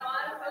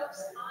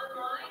works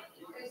online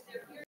because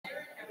they're here,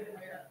 there, and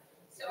everywhere.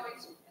 So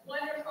it's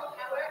wonderful.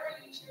 However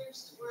you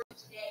choose to work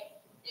today,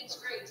 it's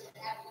great to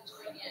have you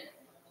join in.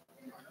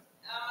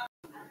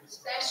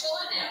 Special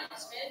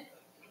announcement: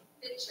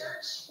 the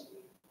church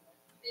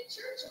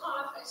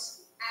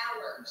office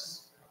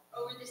hours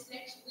over this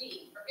next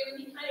week are going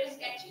to be kind of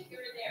sketchy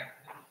here and there.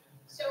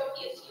 So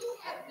if you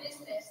have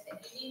business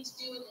that you need to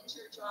do in the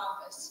church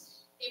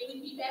office, it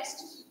would be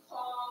best if you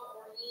call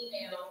or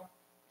email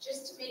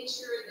just to make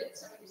sure that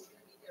somebody's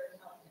going to be there to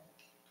help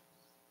you.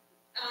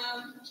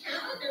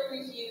 Calendar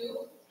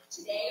review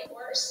today, of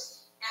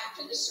course,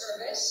 after the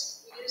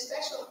service, we did a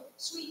special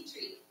sweet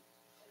treat.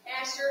 The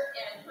pastor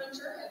and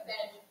Hunter have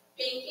been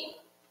baking,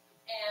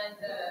 and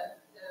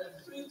the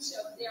fruits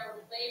of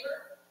their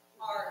labor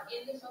are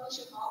in the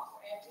fellowship hall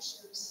for after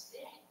service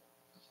today.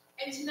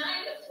 And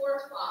tonight at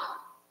 4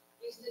 o'clock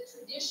is the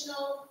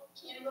traditional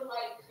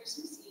candlelight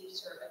Christmas Eve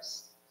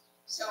service.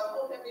 So I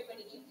hope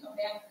everybody can come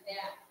back for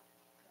that.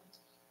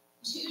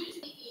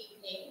 Tuesday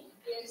evening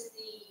is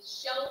the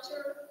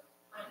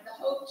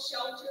Hope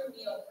Shelter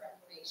meal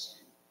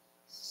preparation.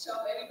 So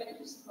everybody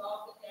who's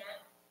involved in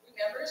that,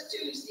 remember it's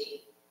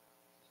Tuesday.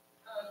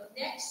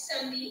 Next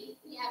Sunday,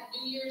 we have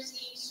New Year's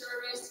Eve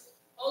service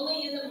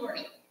only in the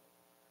morning.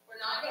 We're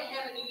not going to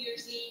have a New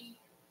Year's Eve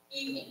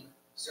evening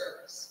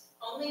service.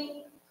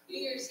 Only New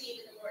Year's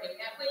Eve in the morning.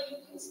 That way you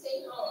can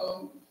stay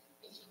home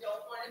if you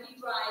don't want to be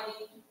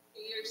driving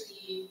New Year's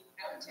Eve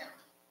out of town.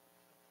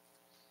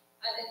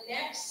 The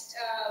next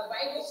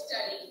Bible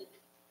study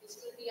is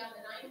going to be on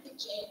the 9th of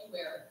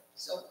January.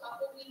 So a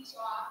couple weeks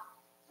off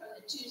from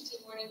the Tuesday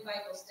morning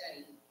Bible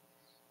study.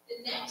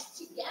 The next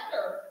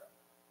Together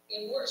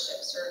in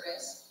worship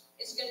service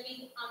is going to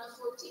be on the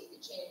 14th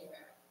of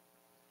January.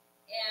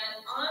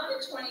 And on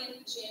the 20th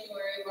of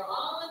January, we're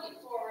all looking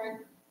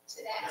forward to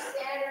that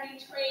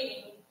Saturday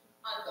training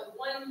on the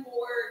one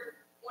board,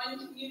 one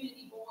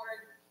community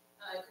board,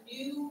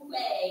 new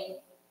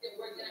way that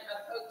we're going to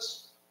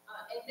approach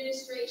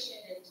administration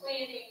and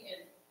planning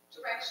and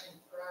direction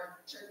for our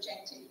church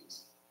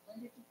activities. When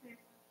did you say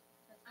it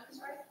was? I'm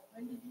sorry?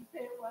 When did you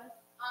say it was?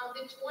 On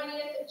the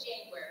 20th of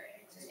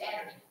January. It's a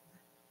Saturday.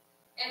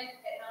 And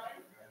at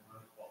 9?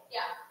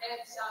 Yeah,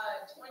 it's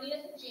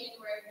 20th of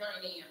January,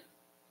 9 a.m.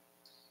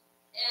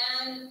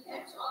 And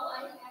that's all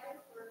I had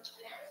for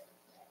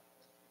announcements.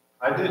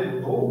 I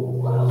didn't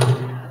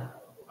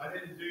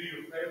do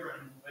you a favor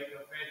and make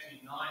a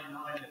fancy 9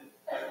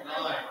 at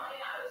 9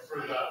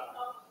 for that.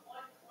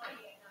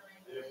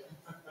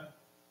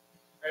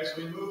 As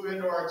we move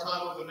into our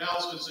time of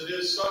announcements, it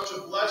is such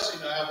a blessing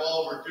to have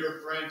all of our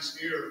dear friends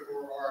here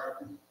for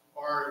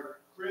our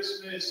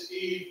Christmas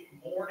Eve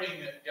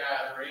morning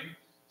gathering.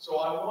 So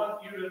I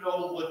want you to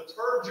know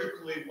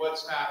liturgically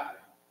what's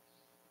happening.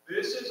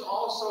 This is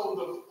also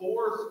the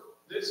fourth,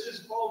 this is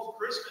both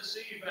Christmas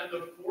Eve and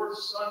the fourth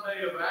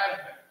Sunday of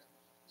Advent.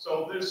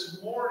 So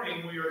this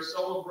morning we are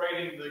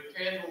celebrating the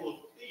Candle of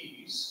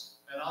Peace,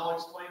 and I'll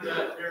explain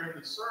that during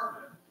the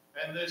sermon.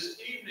 And this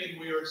evening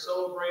we are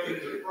celebrating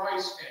the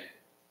Christ Candle.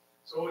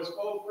 So it's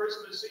both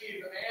Christmas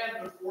Eve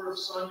and the fourth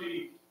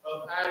Sunday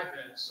of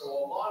Advent. So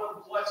a lot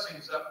of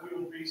blessings that we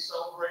will be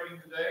celebrating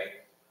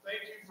today.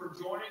 Thank you for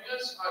joining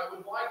us. I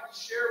would like to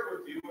share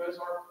with you as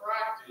our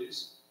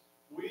practice,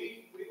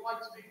 we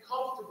like to be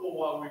comfortable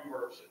while we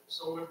worship.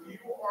 So if you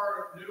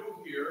are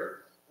new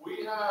here,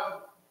 we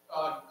have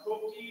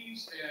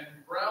cookies and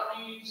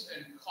brownies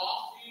and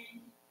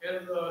coffee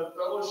in the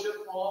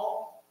fellowship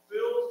hall.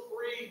 Feel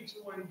free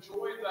to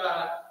enjoy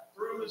that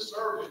through the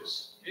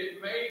service.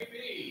 It may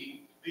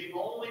be the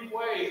only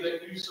way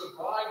that you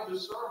survive the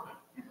sermon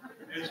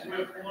is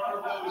with one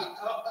of those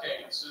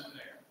cupcakes in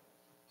there.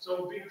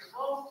 So be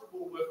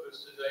comfortable with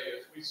us today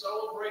as we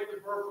celebrate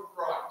the birth of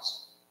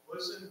Christ.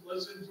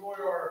 Let's enjoy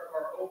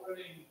our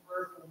opening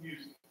prayerful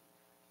music.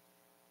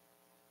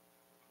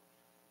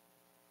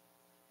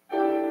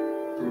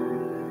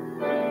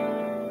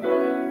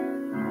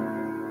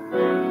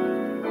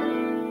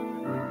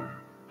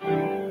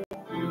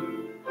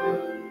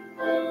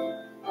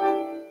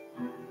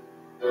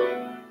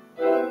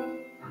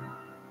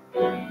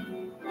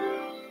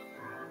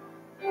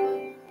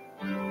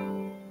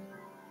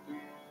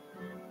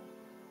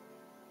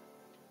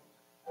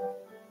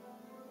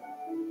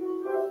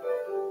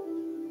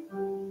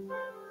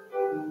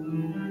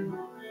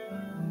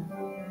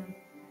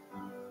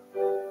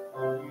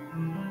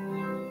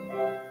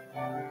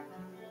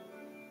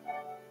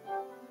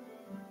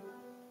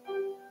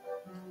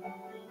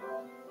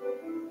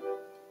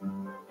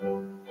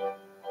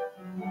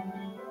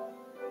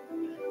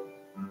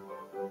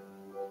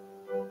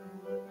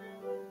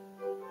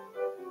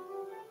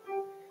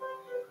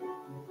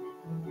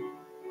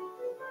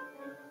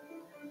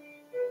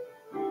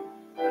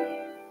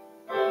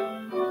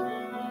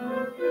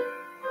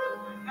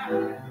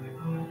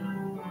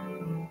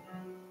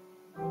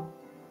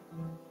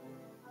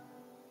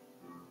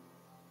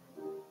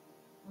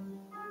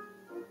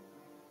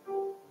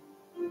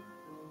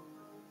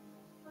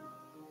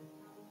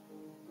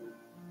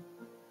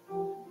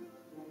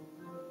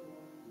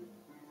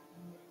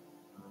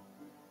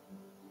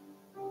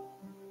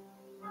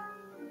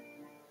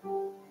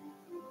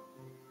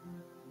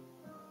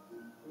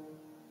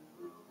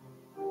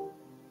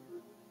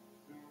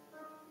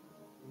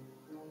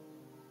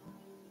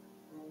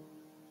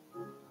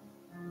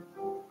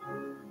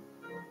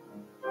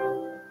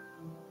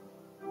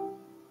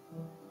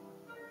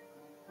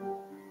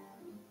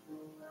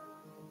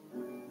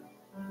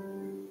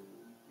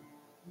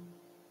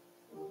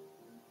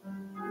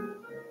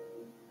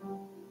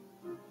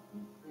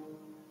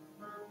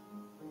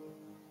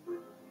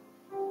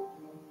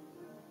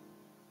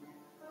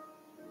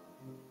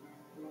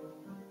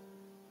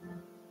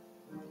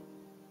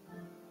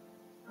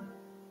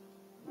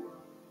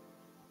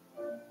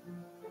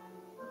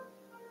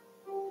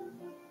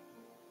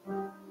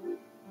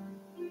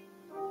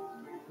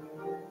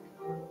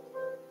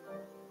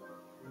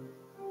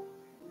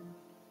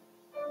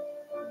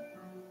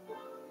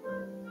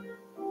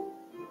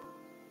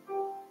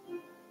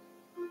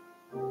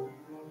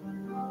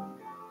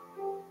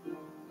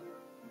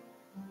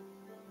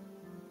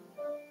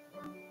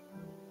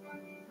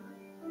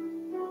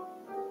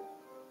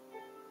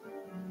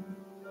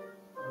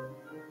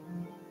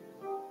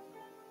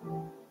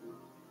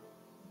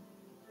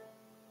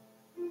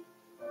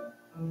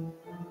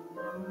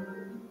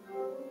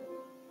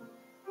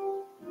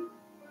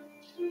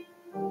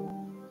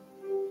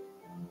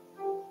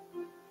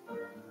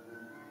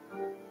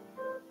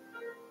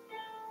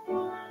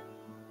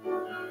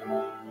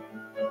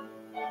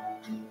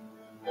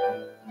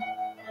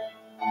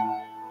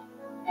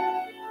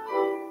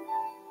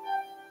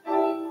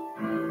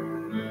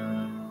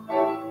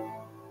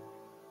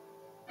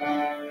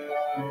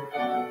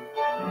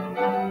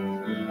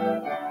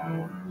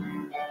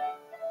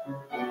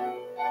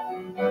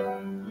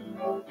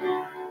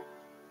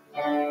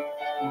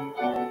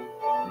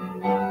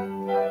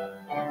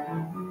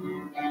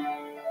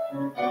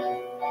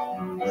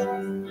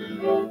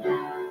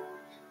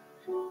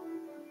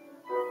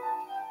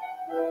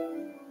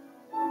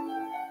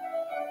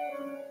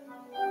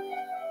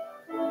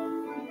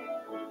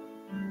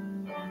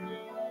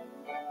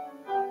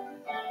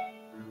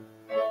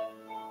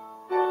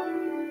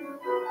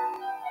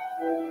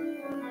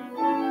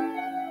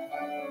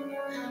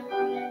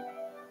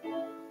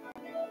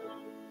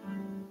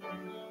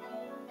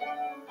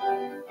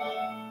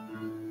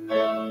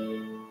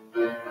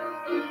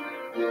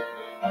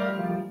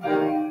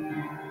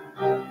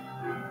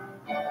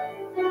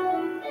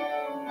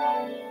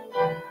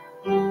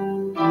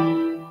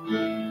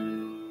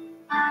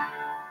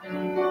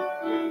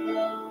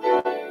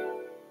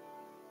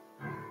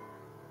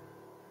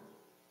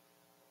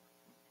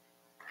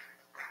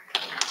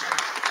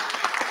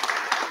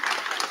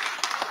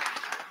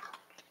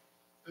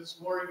 this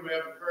morning we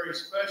have a very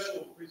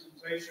special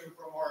presentation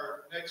from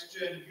our Next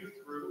Gen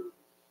Youth Group.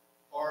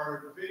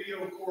 Our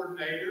video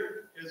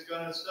coordinator is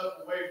going to step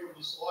away from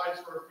the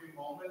slides for a few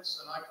moments,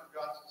 and I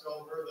forgot to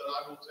tell her that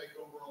I will take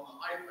over on the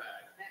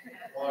iPad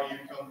while you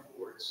come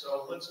forward.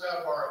 So let's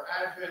have our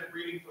Advent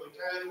reading for the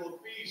Candle of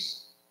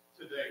Peace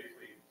today,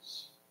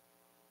 please.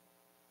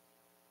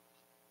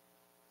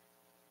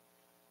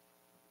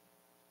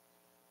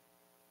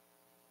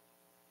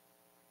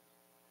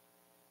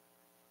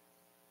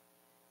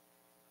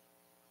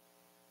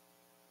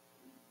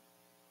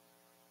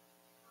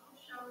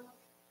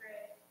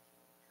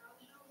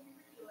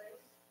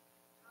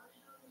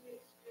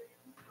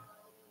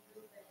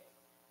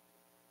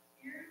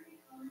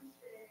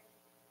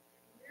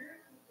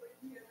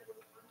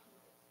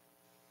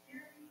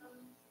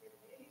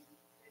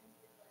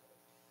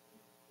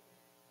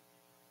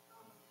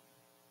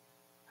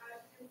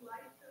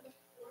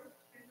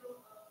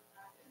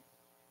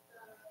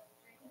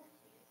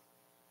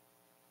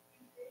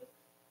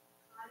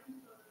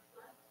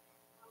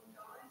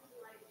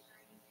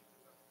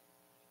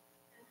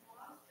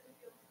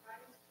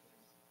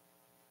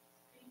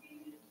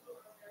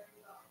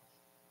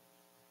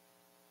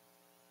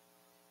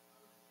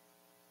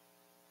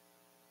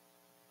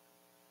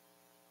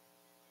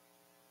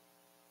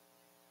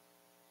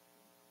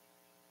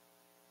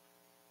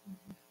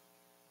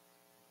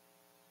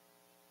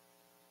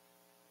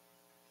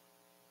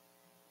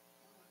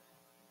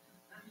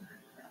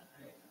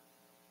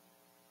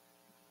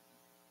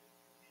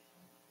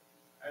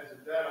 As a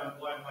dad, I'm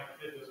glad my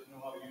kid doesn't know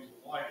how to use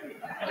a light.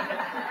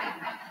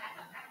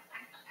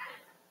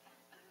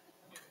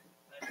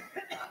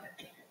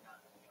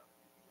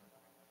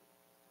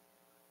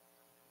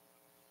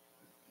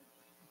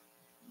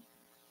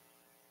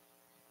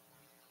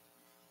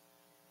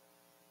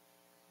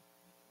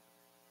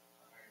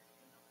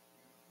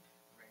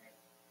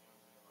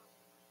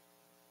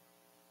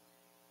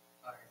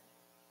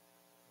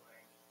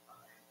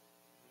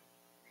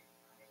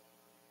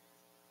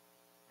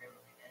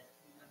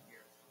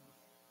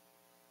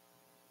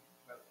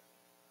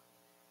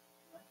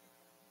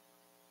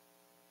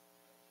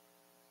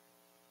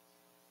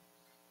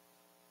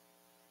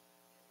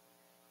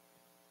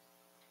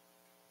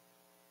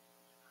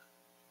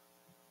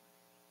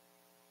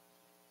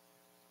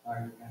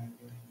 Our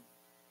country,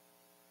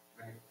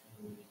 right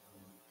to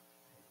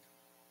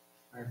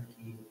our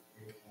key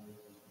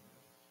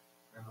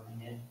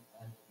remind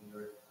us we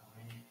were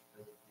coming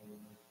with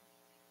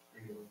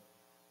freedom.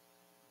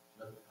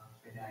 Look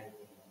comfort I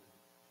did.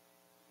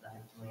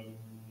 That's when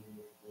we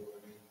were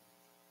born.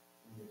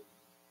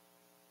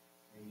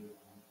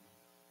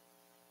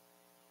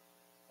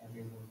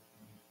 Everyone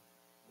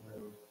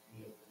will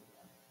see it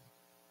together.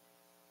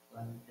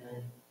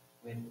 London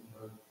when you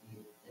will see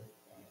it this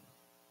day.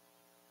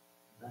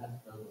 That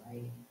the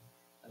light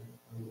of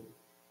hope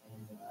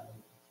and love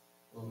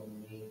will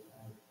make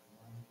us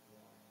one to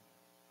one.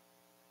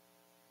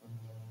 From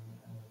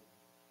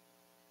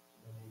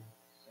the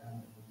Son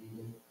of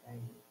Jesus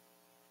Christ,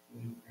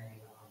 we pray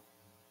on.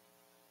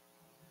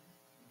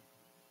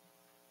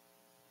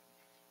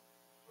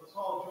 Let's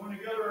all join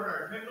together in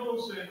our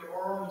hymnals and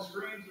or on the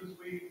screens as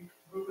we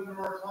move into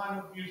our time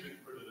of music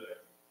for today.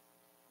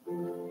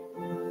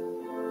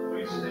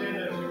 Please stand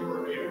as you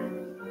are here.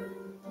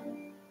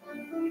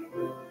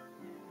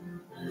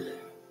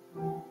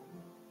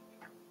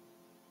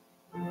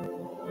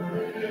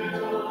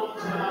 Little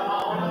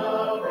town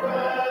of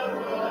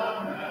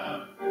Bethlehem,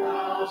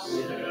 how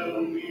still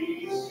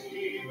we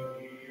see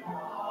thee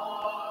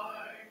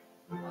high,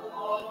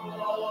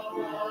 above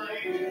thy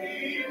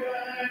deep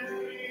and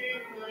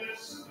dreamless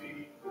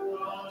sleep,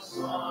 the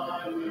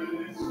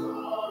silent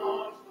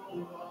stars go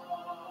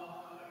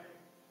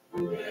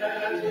by.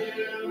 Yet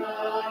in the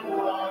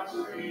dark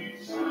street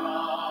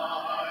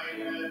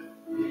shineth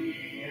the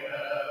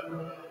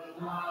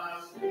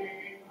everlasting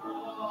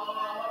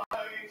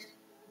light.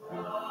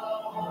 Thou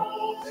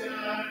hopes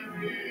and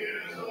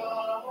fears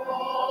of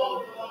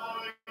all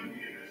thy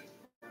years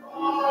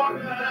are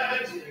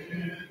met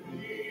in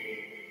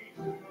thee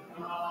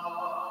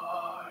tonight.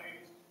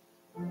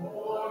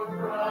 For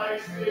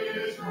Christ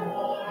is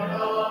born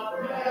of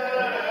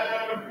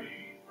Mary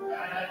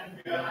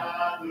and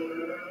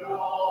gathered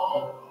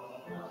all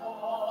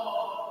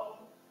above.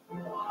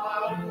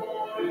 While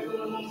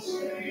mortals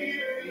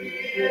sleep, the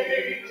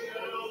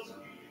angels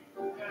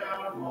keep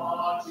their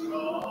watch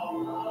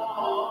upon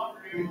love.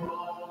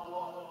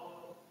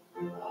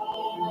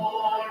 All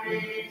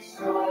morning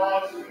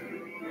stars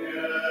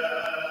together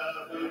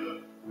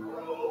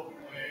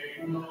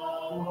proclaim the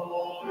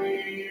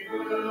holy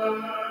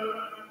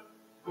birth,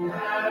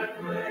 and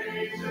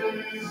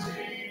praises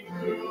sing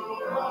to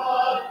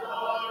God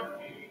our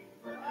King,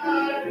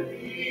 and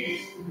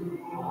peace to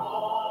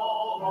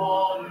all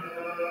on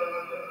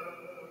earth.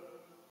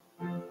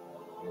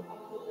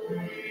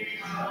 Holy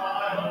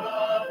Child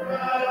of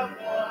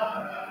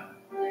Bethlehem,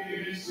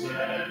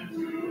 descend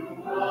to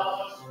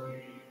us,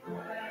 we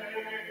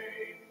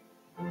pray.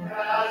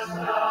 Cast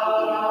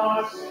out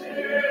our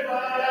sin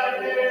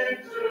and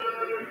enter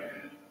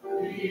in,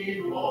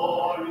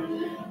 born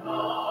in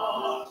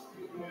us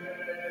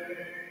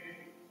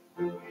today.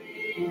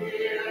 We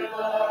hear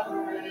the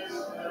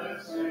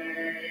Christmas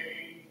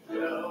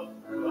angel,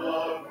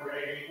 the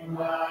great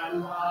glad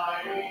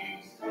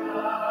tidings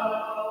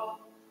tell.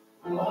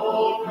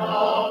 Oh,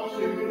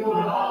 come to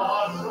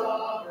us,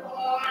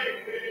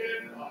 abide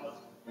in us,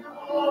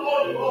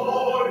 oh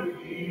Lord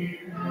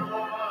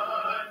Emmanuel.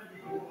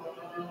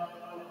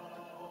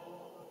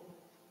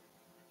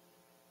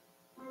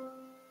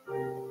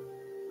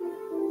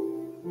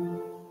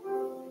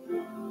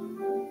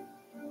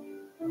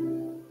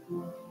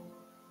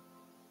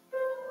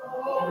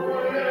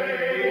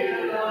 Away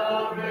in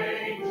a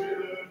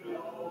manger,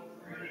 no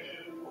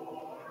crib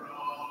or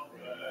a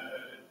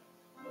bed,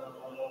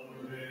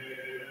 the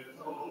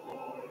little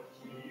Lord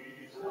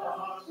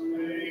Jesus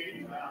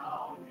laid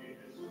down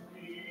his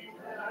sweet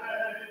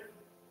head.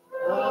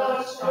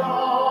 The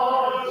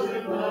stars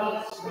in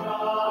the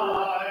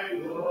sky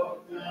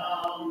look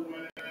down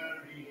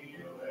where he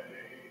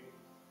lay.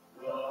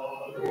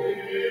 The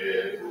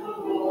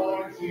little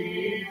Lord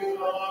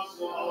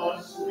Jesus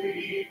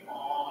asleep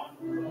on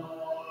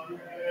the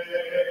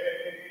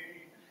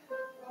hay.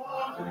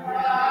 The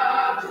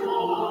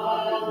cattle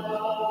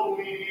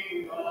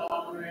lowing,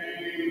 the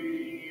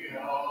baby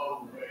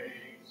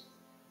awakes.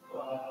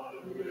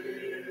 The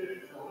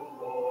little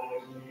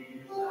Lord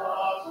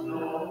Jesus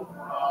no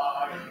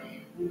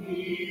crying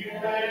he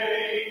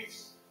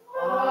hates.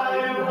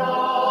 I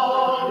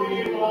love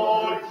thee,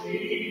 Lord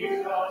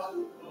Jesus,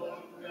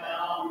 look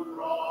down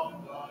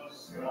from the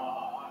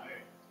sky,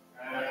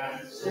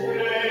 and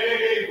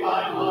stay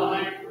by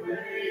my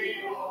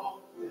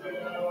cradle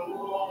till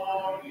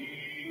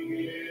morning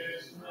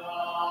is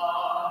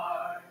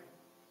nigh.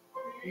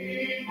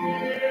 Be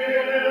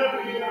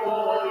near me,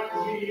 Lord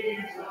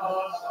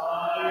Jesus,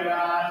 I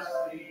ask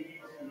thee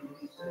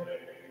to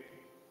stay.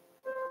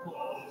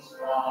 Close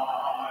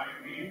by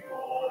me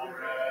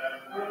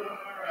forever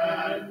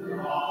and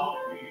draw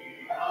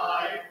me,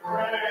 I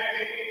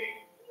pray,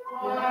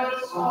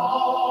 as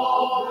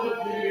all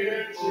the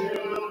dear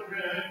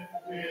children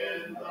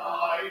in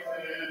thy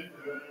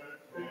tender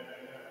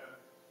care,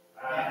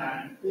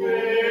 and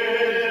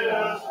bid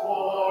us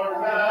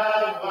for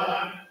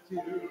heaven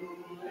to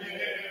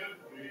live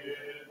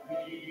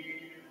with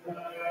thee there.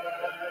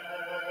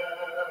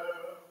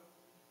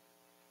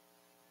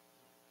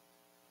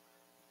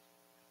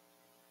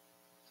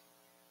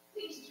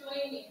 Please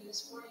join me in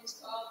this morning's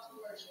call to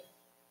worship.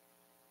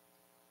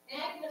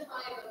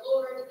 Magnify the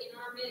Lord in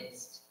our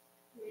midst.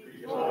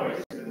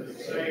 Rejoice in the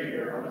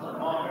Savior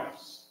among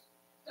us.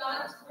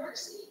 God's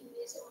mercy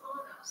is upon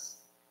us.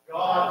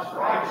 God's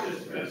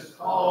righteousness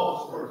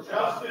calls for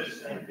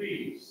justice and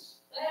peace.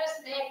 Let us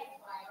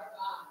magnify our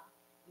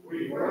God.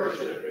 We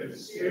worship in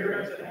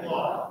spirit and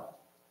love.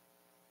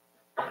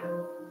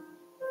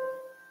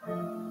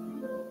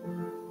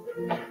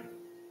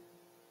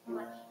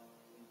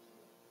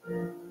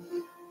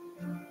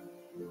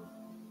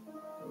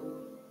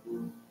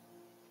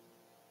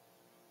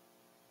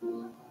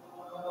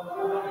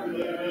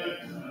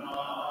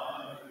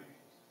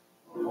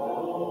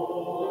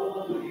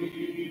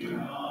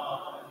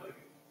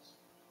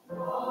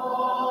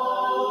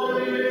 All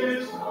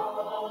is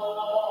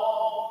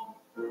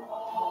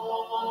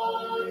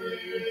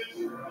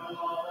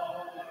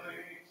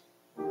right,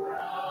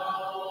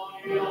 round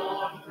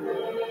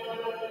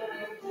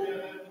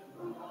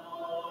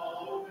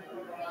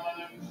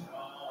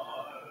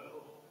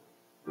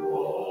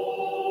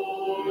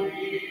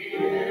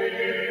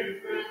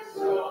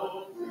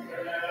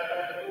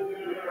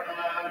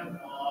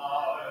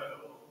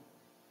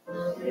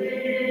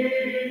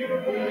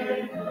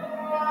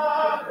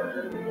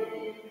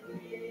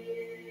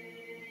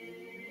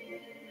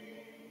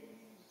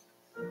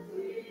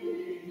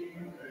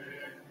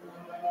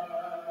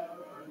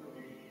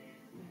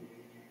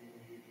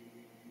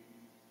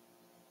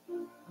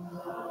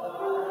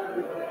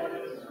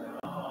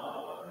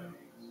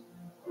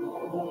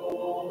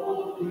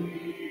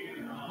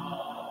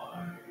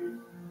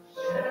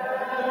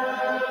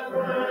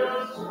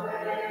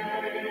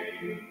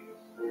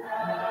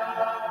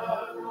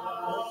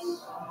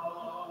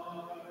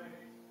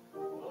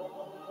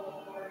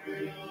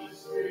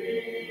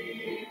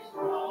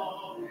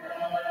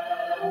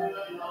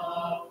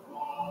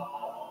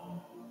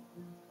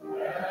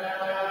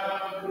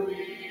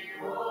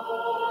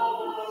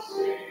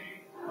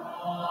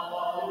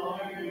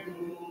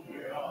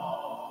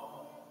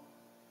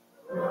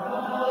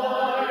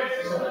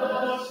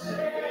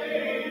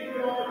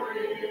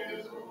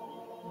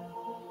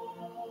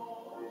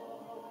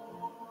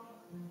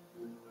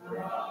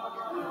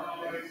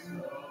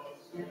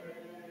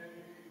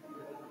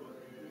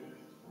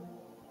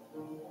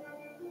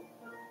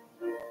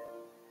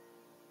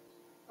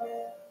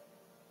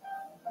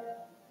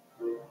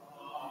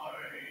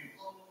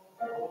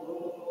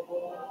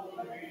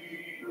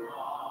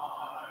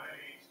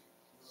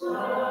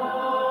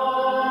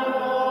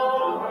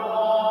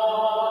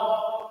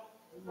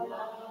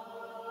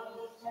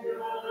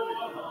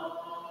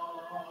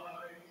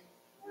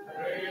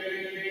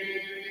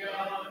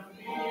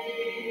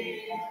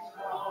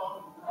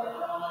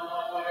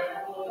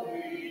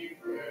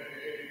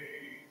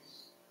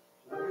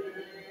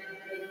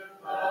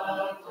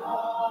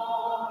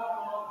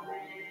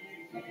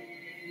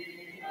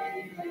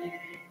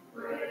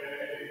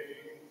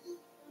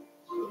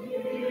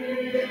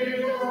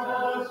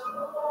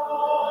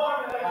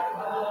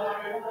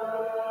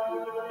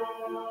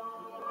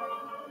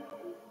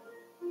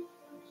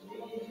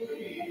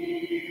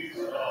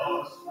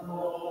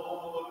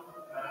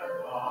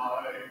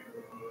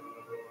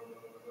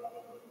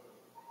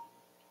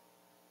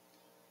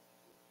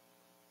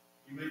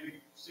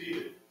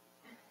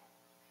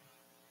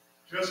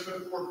Just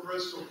before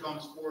Crystal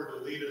comes forward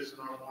to lead us in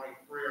our morning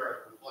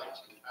prayer, I would like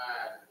to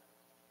add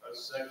a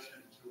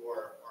section to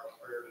our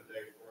prayer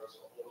today for us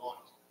to hold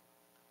on to.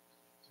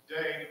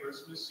 Today,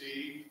 Christmas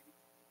Eve,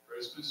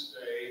 Christmas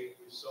Day,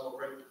 we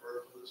celebrate the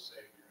birth of the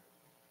Savior.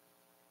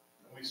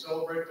 And we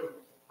celebrate the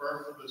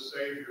birth of the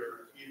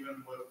Savior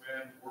even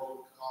within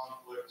world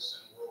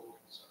conflicts and world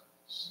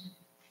concerns.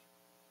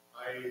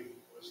 I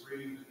was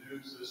reading the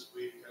news this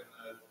week, and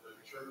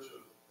the Church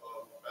of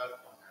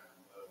Bethlehem,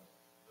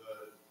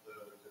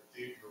 the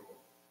cathedral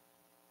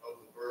of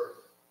the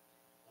birth,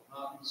 will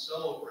not be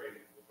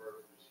celebrating the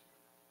birth this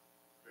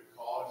year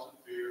because of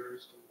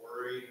fears of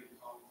worry and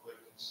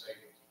conflict and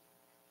safety.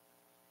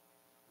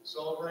 We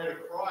celebrate a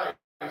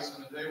Christ,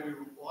 and today we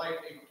light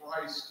a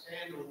Christ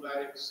candle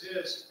that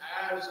exists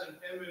as an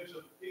image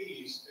of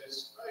peace,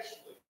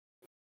 especially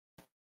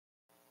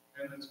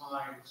in the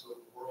times of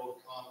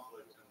world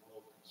conflict and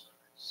world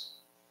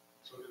concerns.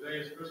 So today,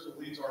 as Crystal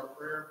leads our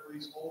prayer,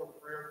 please hold a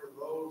prayer for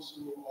those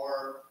who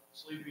are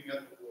sleeping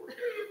at the border.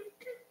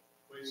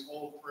 Please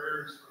hold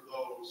prayers for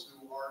those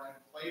who are in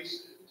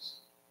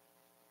places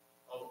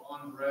of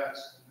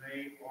unrest and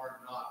they are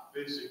not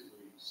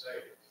physically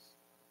safe.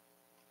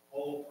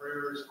 Hold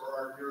prayers for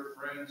our dear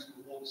friends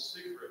who hold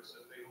secrets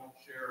that they don't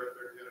share at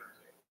their dinner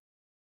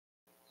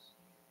tables.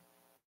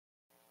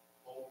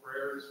 Hold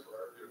prayers for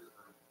our dear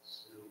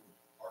friends who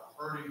are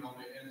hurting on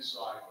the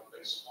inside, but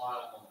they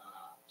smile on the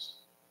out.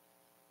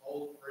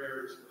 Hold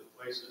prayers for the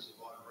places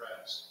of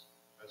unrest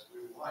as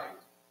we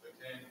light the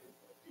candle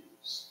of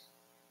peace.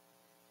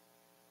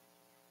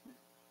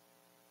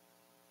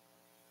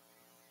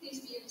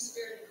 Please be in the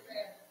spirit of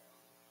prayer.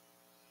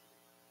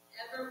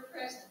 Ever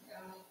present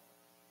God,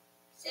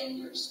 send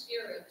your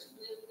spirit to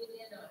live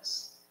within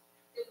us,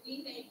 that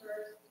we may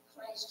birth the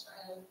Christ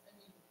child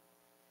anew,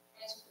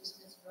 as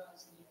Christmas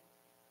draws near.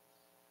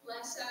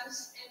 Bless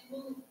us and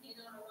move in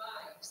our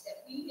lives,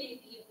 that we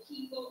may be a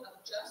people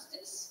of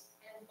justice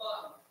and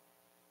love.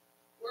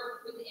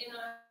 Work within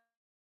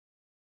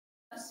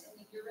us in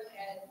the year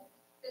ahead,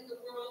 that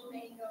the world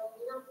may know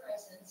your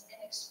presence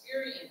and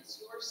experience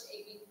your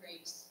saving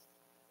grace.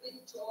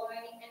 With joy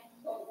and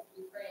hope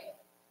we pray.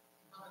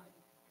 Amen.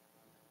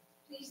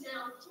 Please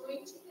now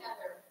join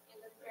together in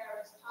the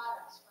prayer as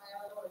taught us by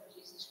our Lord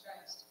Jesus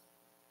Christ.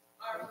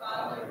 Our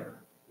Father,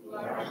 who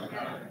art in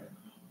heaven,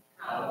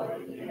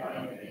 hallowed be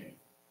thy name.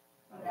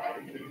 Thy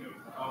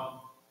kingdom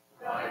come,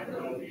 thy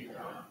will be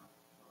done,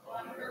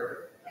 on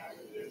earth as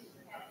it is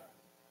in heaven.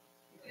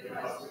 Give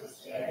us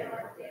this day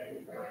our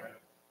daily bread,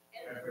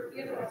 and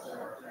forgive us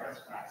our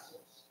trespasses,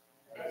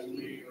 as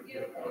we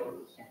forgive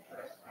those who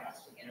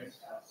trespass against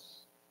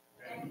us.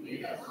 And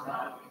lead us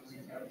not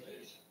into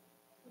temptation,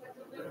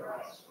 but deliver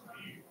us from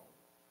evil.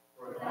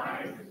 For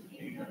thine is the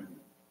kingdom,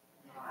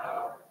 the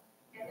power,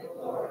 and the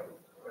glory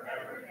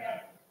forever and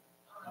ever.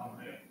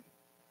 Amen.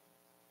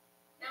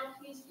 Now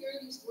please hear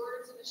these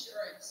words of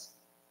assurance.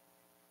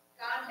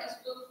 God has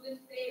looked with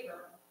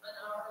favor on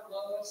our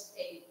low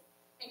estate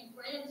and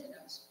granted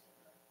us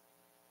favor.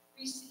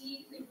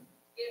 Receive the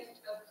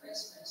gift of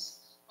Christmas.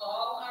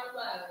 All are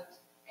loved,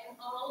 and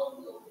all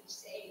will be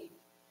saved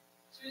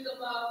through the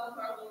love of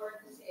our Lord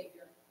and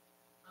Savior.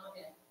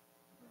 Amen.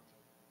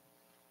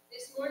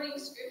 This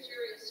morning's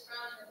scripture is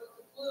from the book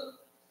of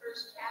Luke,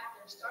 first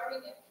chapter,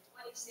 starting at the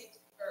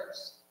 26th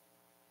verse.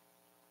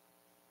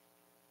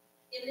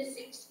 In the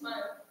 6th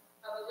month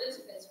of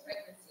Elizabeth's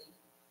pregnancy,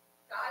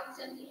 God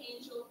sent the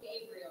angel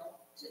Gabriel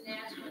to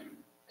Nazareth,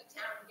 a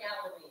town in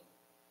Galilee,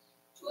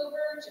 to a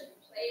virgin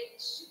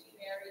pledged to be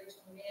married to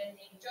a man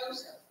named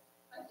Joseph,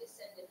 a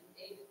descendant of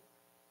David.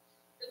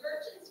 The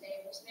virgin's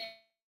name was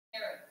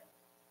Mary.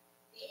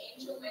 The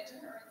angel went to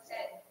her and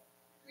said,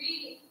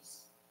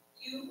 "Greetings,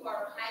 you who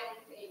are highly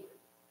favored.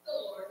 The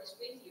Lord is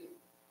with you."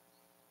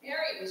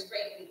 Mary was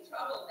greatly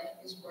troubled at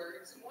his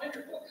words and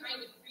wondered what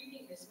kind of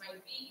greeting this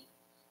might be.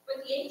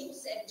 But the angel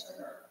said to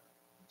her,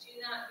 "Do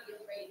not be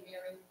afraid,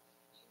 Mary.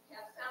 You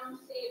have found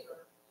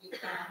favor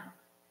with God.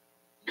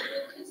 You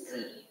will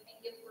conceive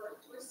and give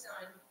birth to a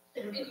son,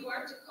 and you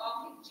are to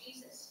call him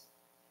Jesus.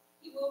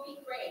 He will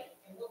be great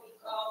and will be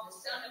called the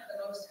Son of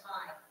the Most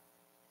High.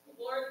 The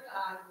Lord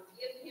God will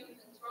give him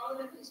the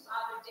throne of his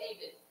father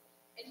David,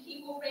 and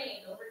he will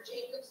reign over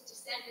Jacob's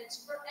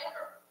descendants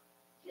forever.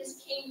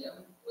 His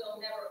kingdom will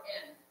never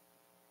end."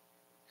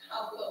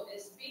 "How will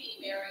this be?"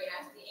 Mary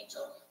asked the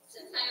angel,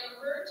 "since I am a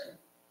virgin?"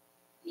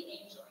 The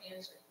angel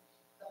answered,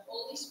 "The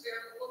Holy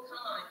Spirit will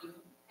come on you,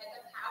 and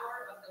the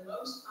power of the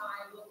Most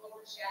High will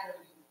overshadow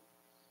you.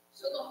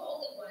 So the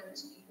Holy One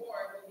to be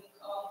born will be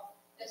called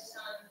the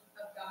Son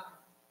of God.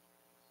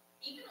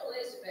 Even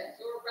Elizabeth,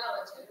 your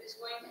relative, is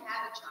going to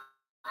have a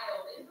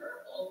child in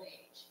her old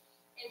age,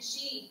 and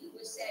she who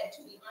was said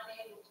to be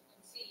unable to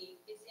conceive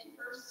is in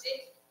her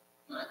 6th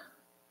month.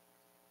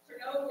 For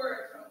no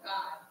word from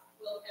God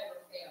will ever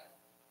fail."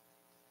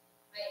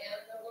 "I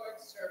am the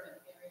Lord's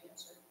servant," Mary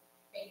answered.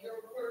 "May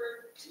your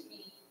word to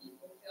me be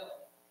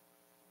fulfilled."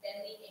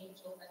 Then the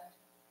angel left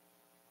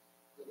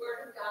her. The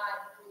word of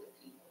God for the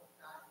people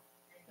of God.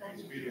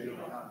 Thanks be to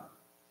God.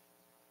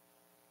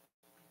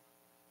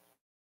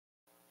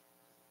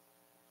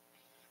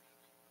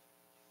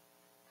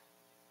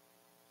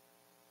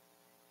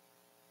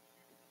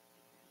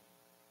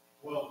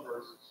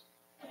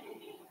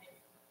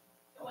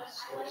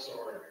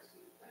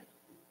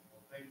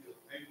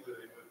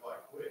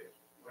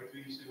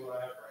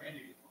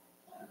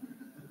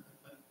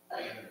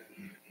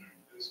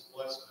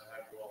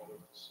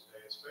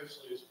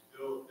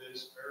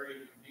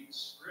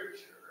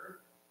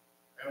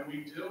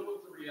 we deal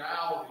with the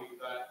reality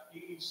that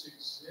peace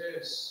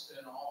exists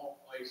in all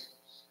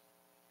places.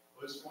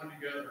 Let's join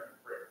together in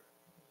prayer.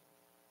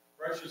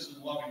 Precious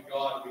and loving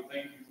God, we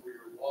thank you for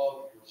your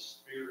love, your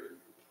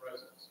spirit, your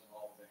presence in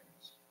all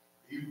things.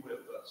 Be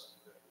with us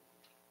today.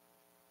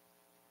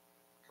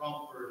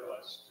 Comfort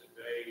us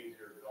today,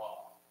 dear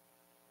God.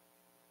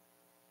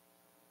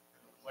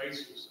 In the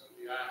places that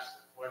we ask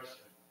the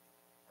question,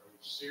 are you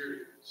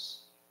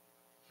serious?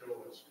 Show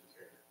us your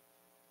care.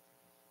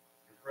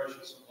 In your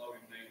precious and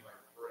loving name I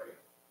pray.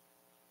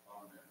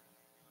 Amen.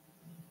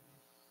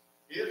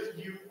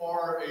 If you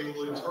are a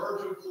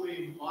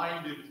liturgically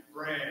minded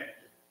friend,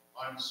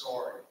 I'm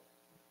sorry.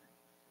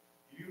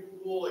 You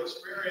will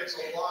experience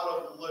a lot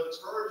of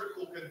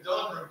liturgical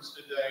conundrums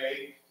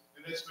today,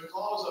 and it's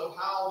because of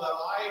how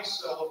that I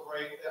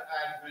celebrate the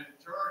Advent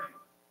journey.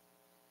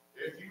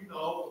 If you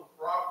know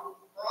the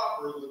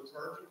proper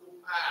liturgical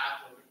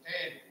path of the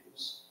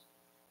candles,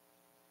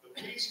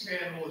 the peace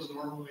candle is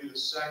normally the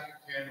second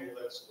candle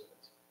that's lit.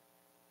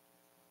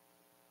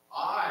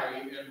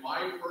 I, in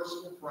my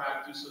personal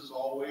practice, has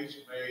always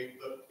made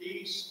the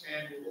peace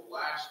candle the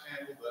last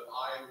candle that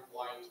I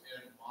light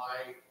in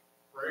my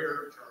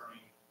prayer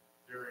journey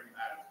during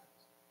Advent.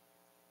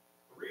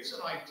 The reason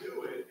I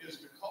do it is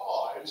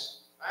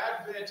because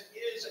Advent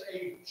is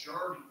a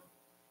journey.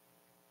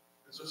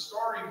 It's a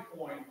starting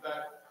point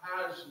that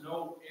has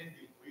no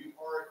ending. We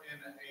are in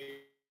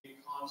a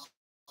constant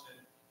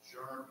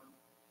journey.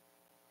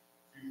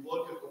 If you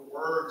look at the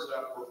words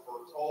that were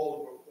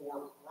foretold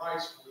before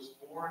Christ was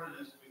born, and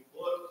as we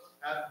look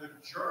at the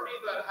journey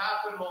that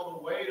happened on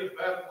the way to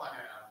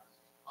Bethlehem,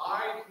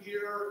 I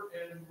hear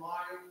in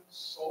my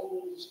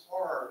soul's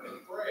heart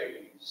and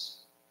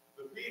praise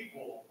the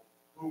people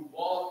who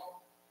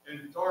walk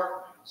in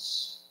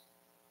darkness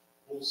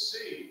will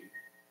see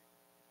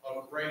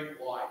a great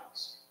light.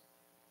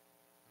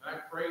 And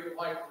that great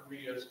light for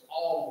me has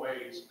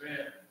always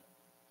been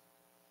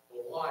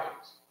the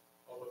light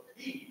of a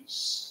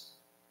peace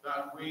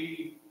that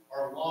we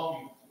are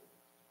longing for.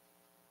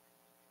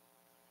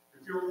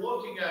 If you're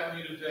looking at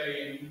me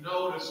today and you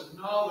notice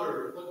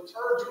another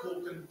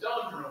liturgical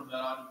conundrum that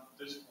I'm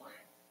displaying,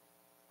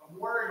 I'm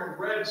wearing a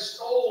red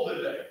stole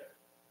today.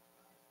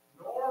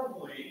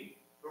 Normally,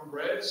 the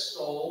red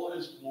stole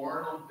is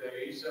worn on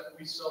days that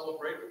we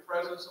celebrate the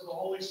presence of the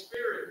Holy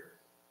Spirit.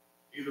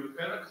 Either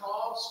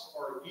Pentecost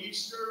or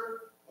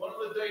Easter, one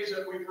of the days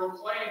that we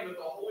proclaim that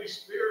the Holy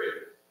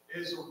Spirit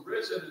is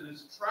arisen and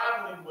is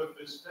traveling with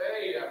us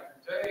day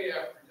after day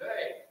after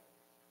day.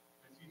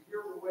 If you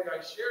hear the way I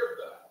shared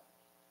that,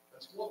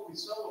 that's what we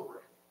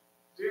celebrate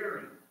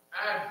during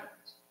Advent.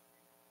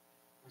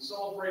 We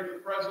celebrate the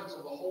presence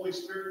of the Holy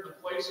Spirit in the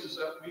places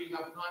that we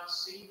have not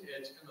seen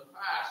it in the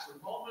past.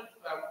 The moment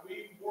that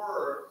we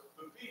were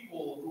the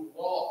people who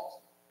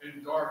walked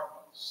in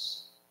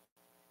darkness.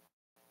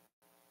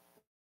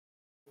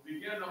 We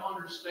begin to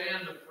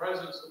understand the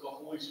presence of the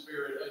Holy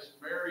Spirit as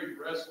Mary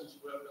wrestles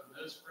with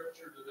in this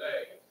scripture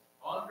today.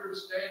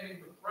 Understanding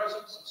the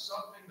presence of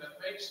something that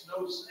makes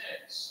no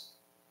sense,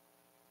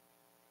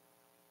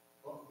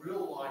 but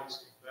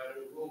realizing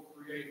that it will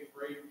create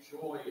great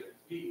joy and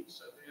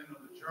peace at the end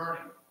of the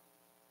journey.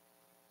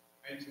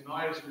 And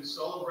tonight, as we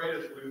celebrate,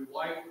 as we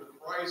light the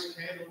Christ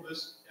candle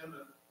this in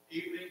the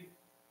evening,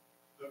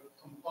 the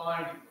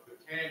combining of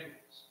the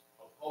candles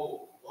of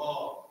hope,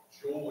 love,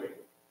 joy,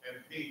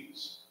 and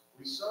peace.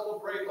 We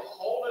celebrate the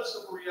wholeness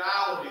of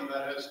reality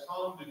that has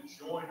come to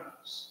join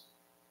us,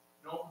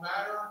 no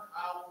matter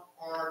how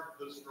hard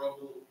the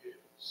struggle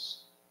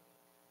is.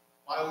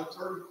 My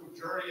liturgical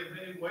journey in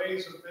many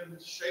ways has been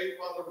shaped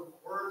by the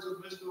words of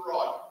Mr.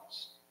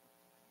 Rogers,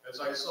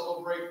 as I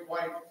celebrate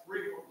quite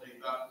frequently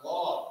that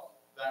love,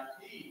 that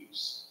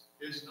peace,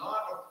 is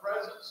not a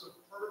presence of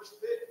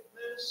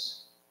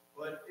perfectness,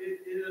 but it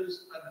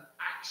is an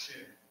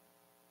action.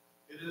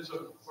 It is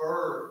a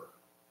verb.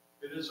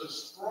 It is a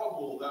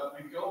struggle that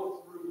we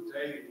go through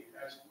daily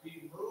as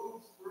we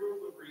move through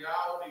the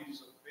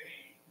realities of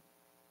being,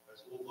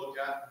 as we'll look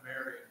at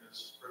Mary in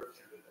this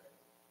scripture today.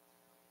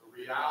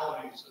 The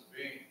realities of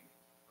being.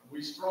 And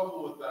we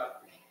struggle with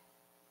that being.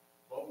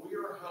 But we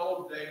are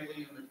held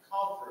daily in the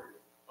comfort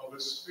of a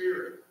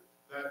spirit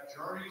that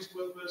journeys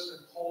with us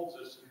and holds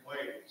us in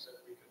ways that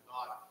we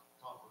cannot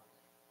comprehend.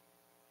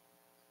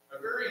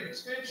 I very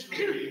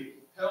intentionally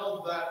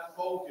held that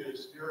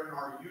focus during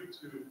our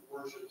YouTube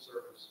worship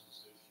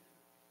services this year.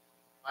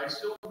 I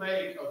still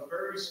make a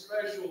very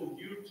special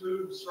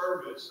YouTube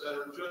service that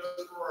are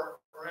just for our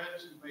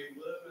friends who may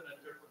live in a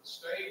different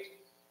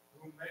state,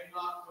 who may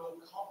not feel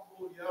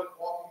comfortable yet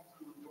walking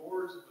through the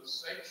doors of the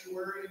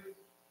sanctuary,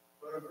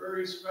 but a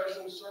very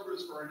special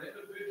service for an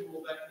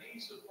individual that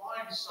needs to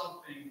find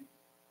something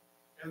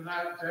in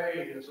that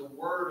day as a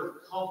word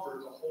of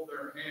comfort to hold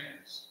their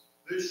hands.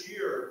 This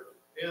year,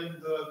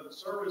 in the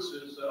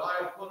services that I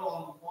have put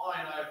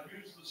online, I have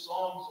used the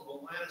songs of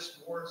Alanis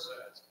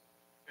Morissette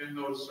in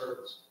those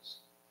services.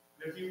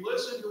 And if you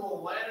listen to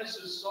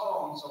Alanis'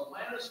 songs,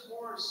 Alanis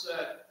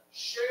Morissette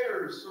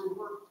shares through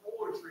her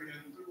poetry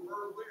and through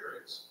her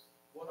lyrics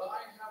what I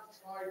have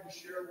tried to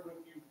share with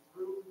you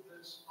through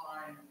this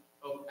time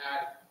of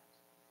Advent.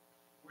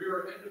 We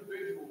are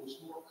individuals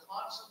who are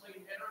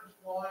constantly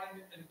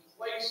intertwined in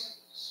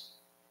places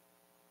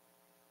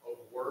of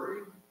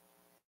worry,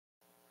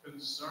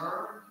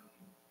 concern.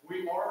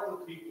 We are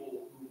the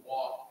people who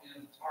walk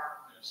in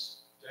darkness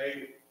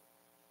daily.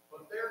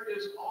 But there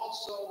is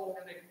also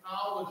an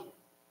acknowledgement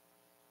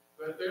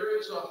that there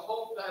is a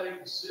hope that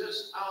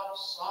exists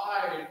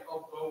outside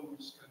of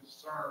those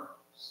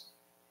concerns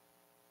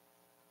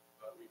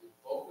that we can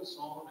focus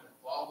on and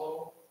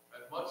follow.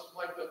 And much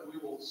like that we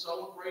will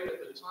celebrate at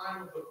the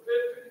time of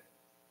Epiphany,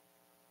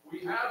 we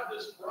have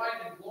this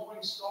bright and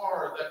glowing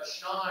star that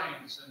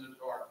shines in the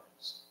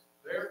darkness.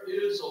 There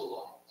is a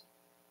light.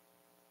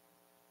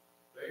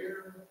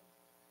 There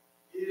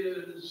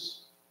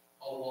is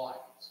a light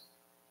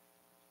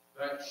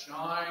that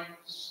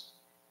shines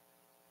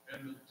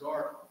in the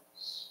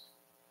darkness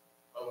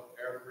of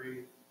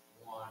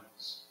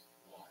everyone's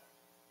life.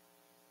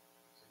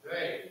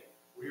 Today,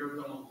 we are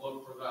going to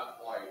look for that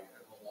light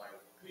and the light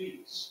of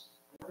peace.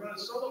 We're going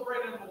to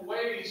celebrate in the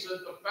ways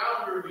that the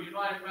founder of the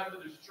United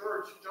Methodist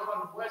Church,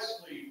 John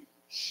Wesley,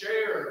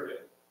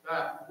 shared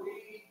that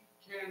we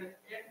can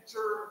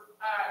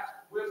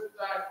interact with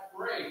that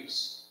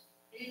grace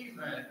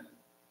even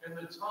in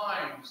the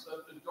times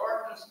that the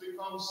darkness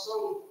becomes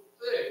so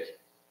thick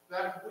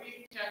that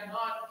we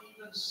cannot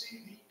even see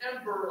the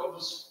ember of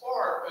the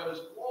spark that is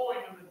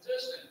glowing in the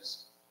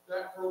distance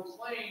that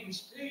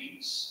proclaims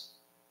peace.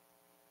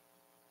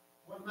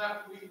 When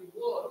that we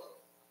look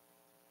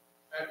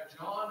at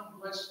John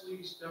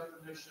Wesley's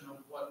definition of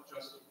what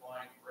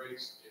justifying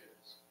grace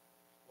is,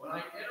 when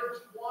I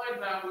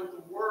intertwine that with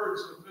the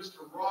words of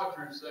Mr.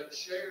 Rogers that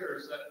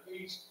shares that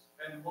peace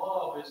and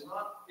love is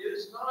not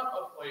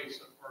a place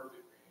of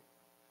perfect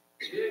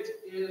being. It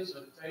is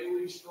a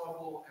daily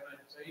struggle and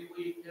a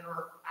daily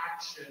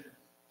interaction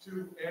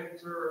to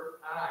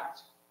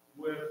interact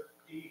with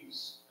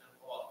peace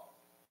and love.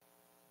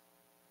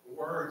 The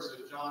words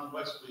that John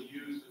Wesley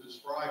used to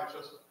describe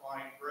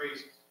justifying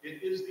grace,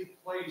 it is the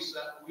place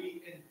that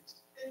we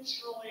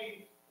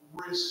intentionally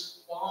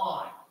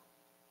respond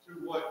to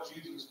what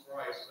Jesus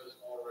Christ has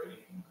already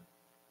done.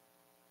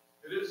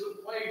 It is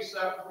a place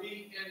that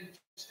we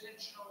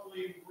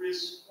intentionally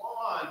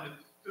respond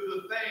to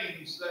the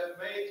things that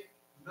make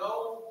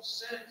no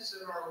sense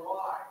in our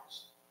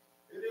lives.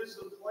 It is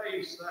the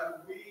place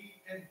that we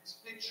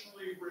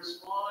intentionally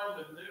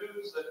respond to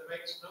news that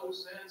makes no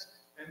sense,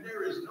 and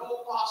there is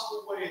no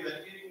possible way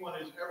that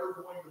anyone is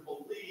ever going to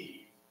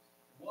believe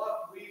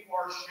what we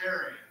are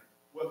sharing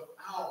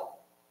without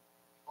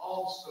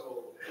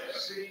also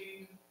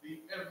seeing the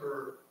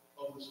ember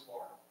of the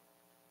spark.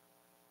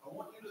 I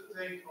want you to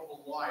think of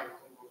a life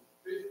of a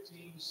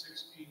 15,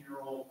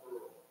 16-year-old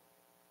girl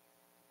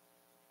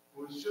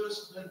who has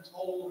just been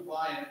told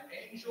by an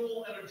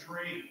angel in a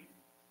dream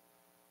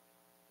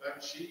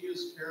that she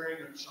is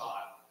carrying a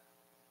child.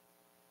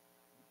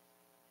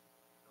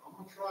 I'm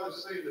going to try to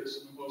say this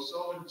in the most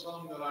Southern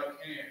tongue that I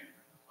can.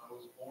 I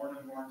was born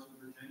in Martin,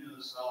 Virginia,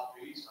 the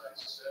Southeast. I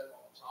sit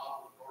on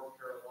top of North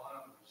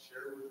Carolina and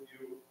share with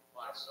you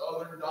my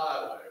Southern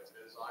dialect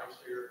as I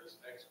share this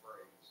next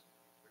phrase,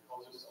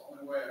 because it's the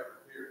only way I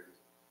ever hear it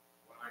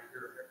when I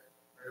hear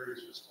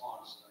Mary's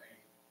response to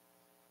Angel.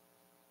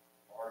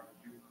 Are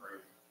you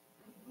crazy?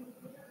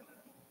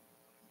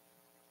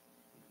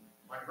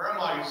 My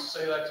grandma used to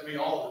say that to me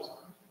all the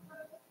time.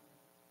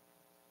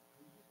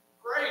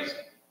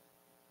 Crazy.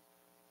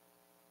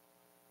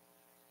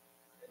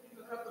 I didn't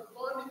even have the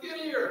fun to get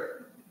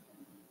here.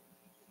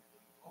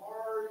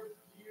 Are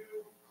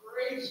you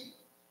crazy?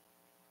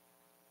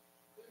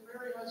 Then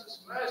Mary has this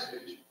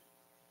message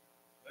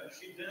that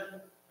she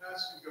then has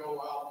to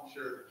go out and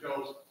share with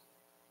Joseph.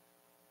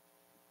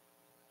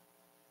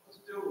 Let's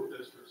deal with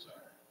this for a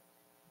second.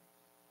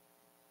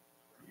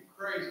 Are you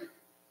crazy?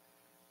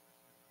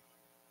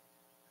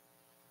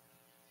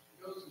 She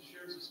goes and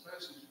shares this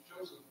message with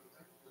Joseph, but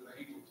the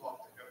angel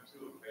talked to him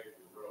too and paved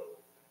the road.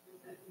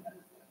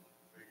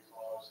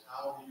 Because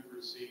how do you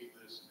receive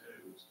this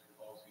news?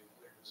 Because the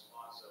only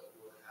response that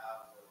we would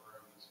have for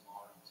her in this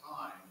modern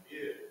time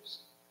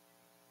is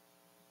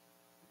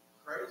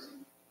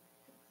crazy.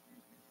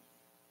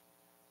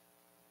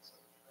 It's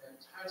a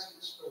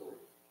fantastic story.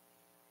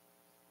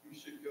 You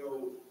should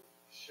go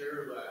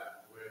share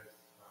that with,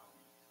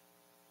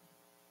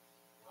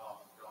 well,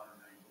 I forgot her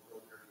name, the real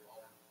Gary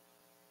Wallen.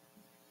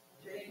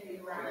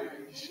 J.K.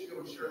 Rowling. You should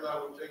go share that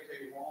with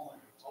J.K.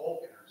 Rowling or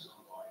Tolkien or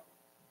somebody.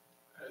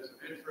 That is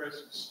an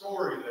interesting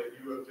story that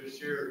you have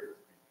just shared with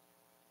me.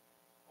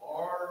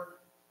 Are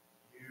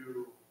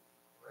you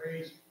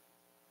crazy?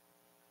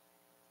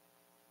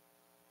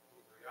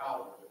 The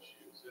reality that she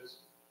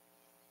exists.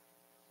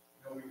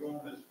 You know, we go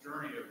on this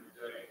journey every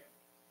day.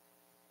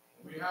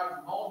 We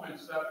have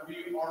moments that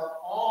we are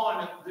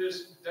on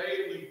this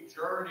daily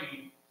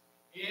journey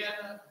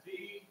in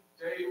the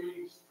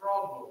daily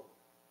struggle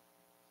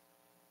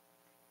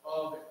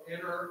of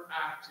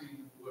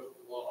interacting with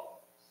love,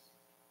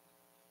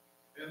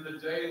 in the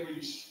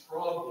daily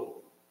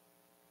struggle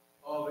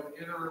of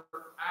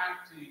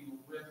interacting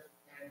with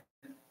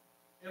an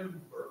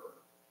ember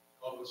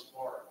of a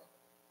spark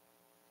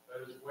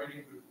that is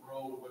waiting to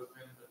grow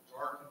within the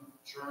darkened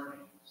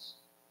journeys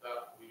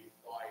that we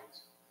fight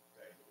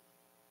daily.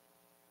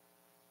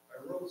 I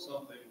wrote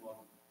something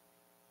on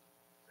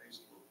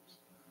Facebook this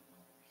morning I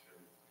want to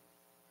share with you.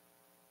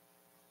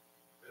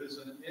 It is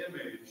an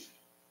image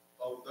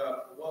of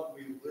that what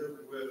we live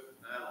with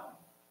now.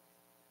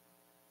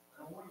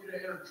 And I want you to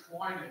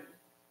intertwine it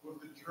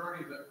with the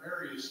journey that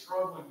Mary is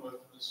struggling with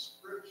in the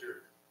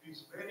scripture.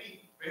 These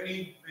many,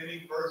 many,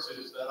 many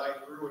verses that I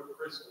threw at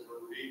Crystal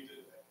to read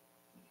today.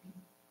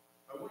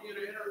 I want you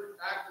to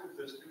interact with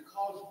this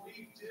because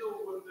we deal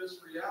with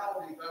this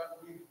reality that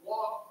we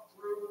walk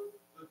through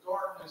the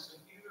darkness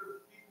and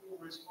either people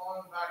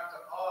respond back to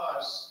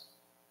us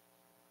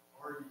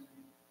or you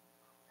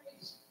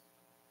crazy.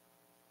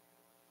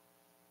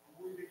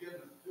 We begin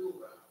to feel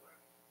that way.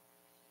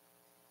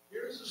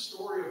 Here's the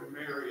story of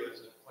Mary as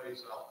it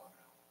plays out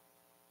now.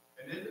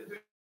 An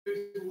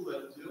individual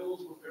that deals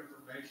with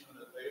information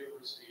that they have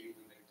received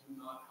and they do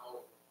not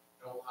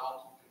know how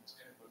to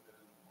contend with it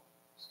in the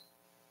moment.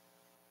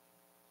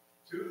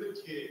 To the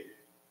kid,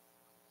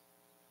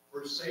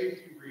 for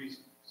safety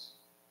reasons,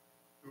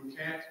 who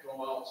can't go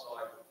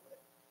outside the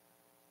play.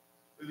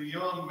 To the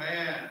young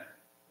man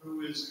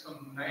who is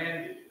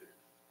commanded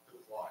to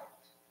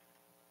fight.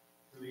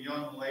 To the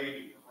young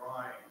lady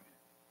crying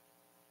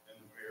in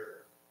the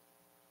mirror.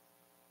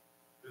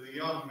 To the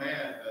young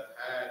man that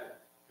had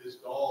his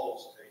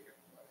dolls taken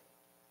away.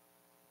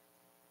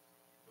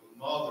 To the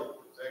mother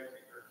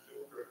protecting her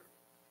children.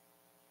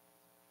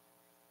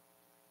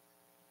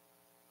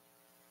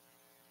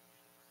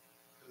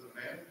 To the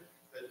man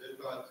that did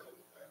not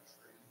take that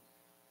tree.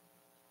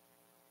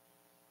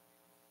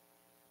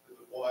 To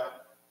the wife.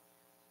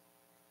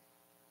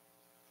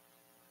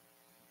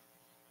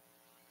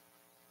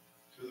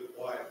 To the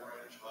quiet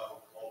grandchild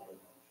called her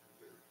on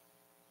sugar.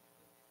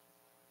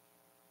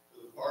 To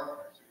the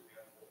partners who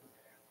can't hold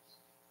hands.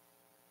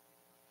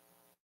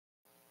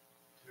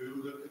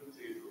 To the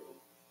cathedral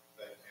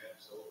that can't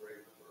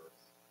celebrate the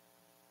birth.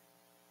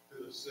 To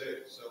the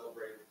sick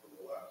celebrating for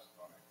the last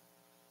time.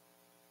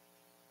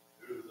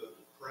 To the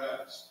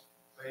depressed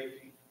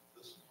faking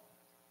the smile.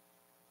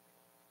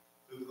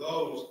 To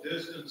those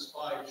distanced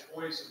by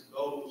choice and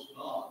those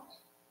not.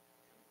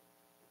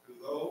 To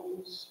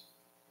those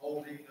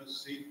holding a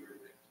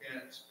secret and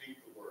can't speak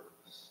the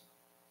words.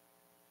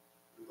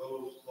 To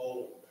those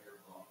told they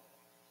are not.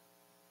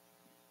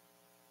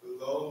 To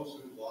those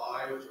whose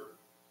lives are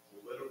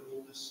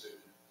political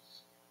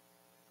decisions.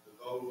 To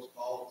those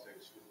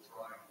politics who are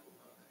trying to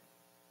eliminate.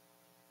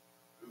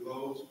 To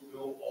those who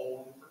feel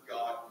old and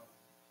forgotten.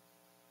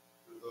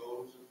 To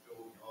those who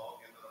feel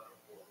young and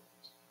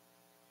unimportant.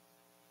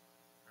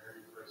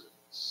 Merry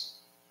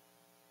Christmas.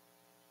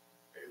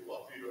 I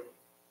love you.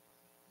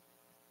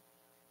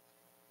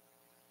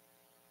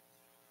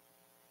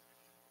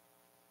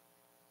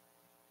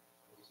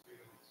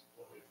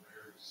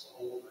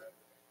 Soul that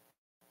day.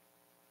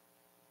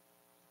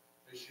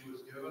 As she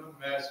was given a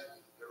message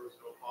that there was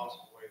no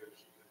possible way that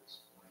she could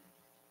explain.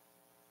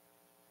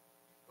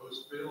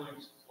 Those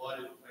feelings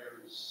flooded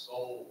Mary's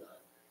soul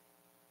that day.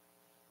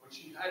 When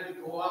she had to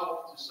go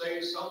out to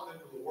say something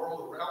to the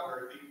world around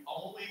her, the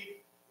only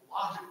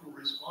logical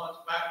response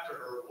back to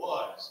her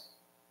was,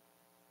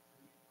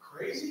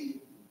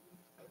 crazy?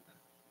 But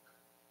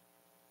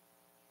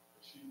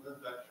she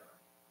lived that journey.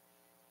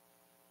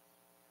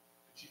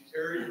 She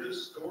carried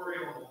this story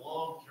on a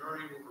long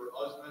journey with her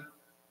husband,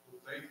 who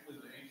thankfully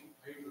the angel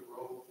paved the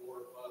road for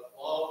her, but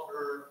loved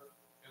her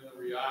in the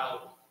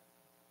reality,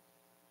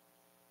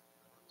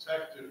 and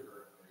protected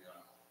her in the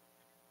reality.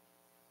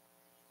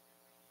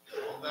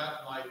 On that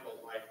night, the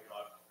light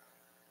got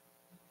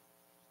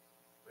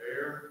there.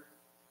 There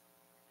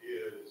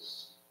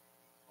is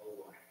a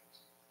light.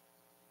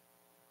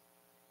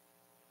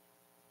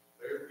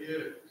 There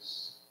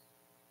is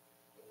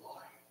a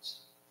light.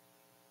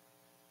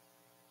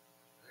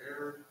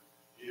 There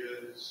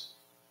is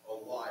a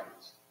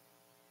light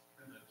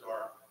in the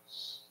darkness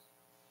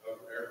of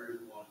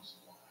everyone's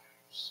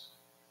lives.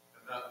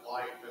 And that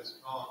light has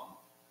come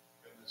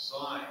in the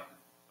sign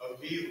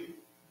of healing.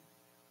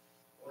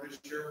 I want to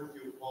share with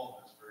you a poem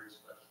that's very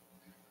special to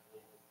me.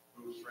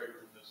 We'll move straight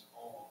from this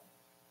poem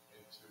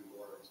into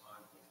our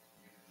time of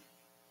community.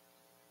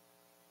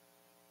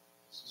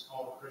 This is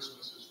called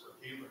Christmas is for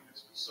Healing.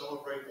 As we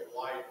celebrate the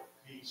light of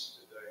peace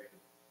today,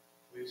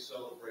 please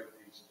celebrate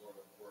these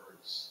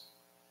words.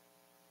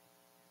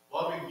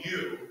 Loving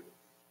you,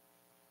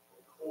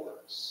 of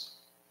course.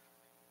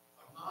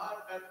 I'm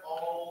not at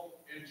all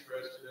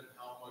interested in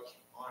how much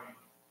money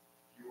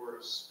you are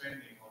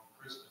spending on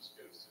Christmas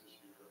gifts this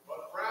year,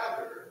 but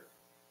rather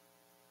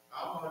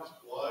how much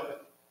blood,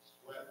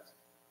 sweat,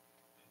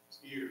 and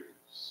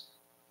tears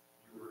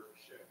you are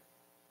shedding.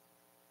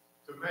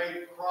 To make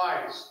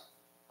Christ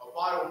a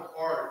vital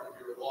part of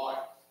your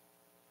life,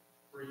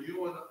 for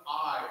you and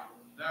I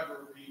will never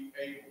be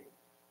able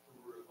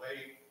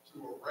to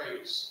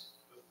erase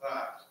the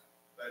fact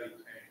that he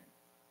came.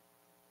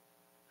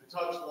 To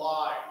touch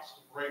lives,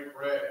 to break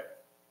bread,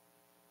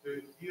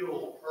 to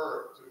heal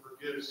hurt, to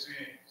forgive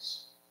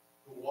sins,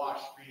 to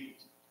wash feet,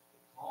 to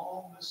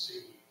calm the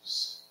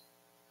seas,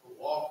 to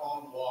walk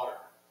on water,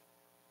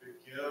 to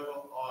give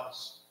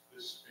us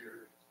the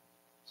Spirit,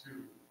 to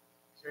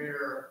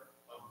care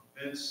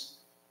immensely.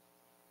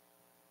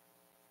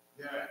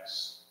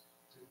 Yes,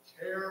 to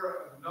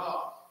care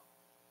enough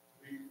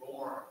to be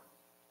born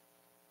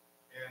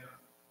in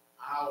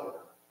our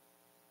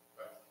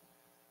family,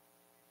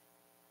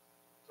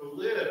 to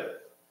live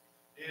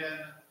in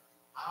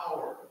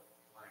our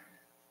land,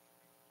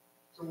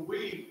 to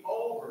weep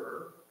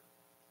over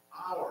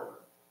our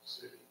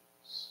cities,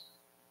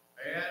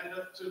 and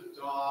to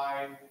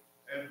die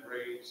and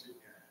raise again.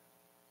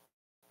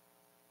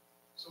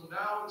 So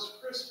now it's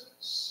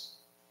Christmas,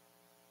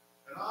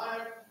 and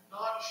I'm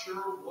not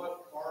sure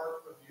what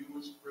part of you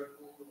is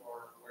crippled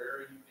or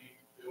where you need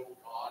to feel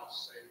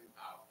God's saving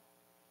power.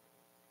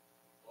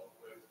 But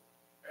with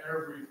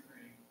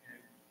everything in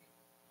me,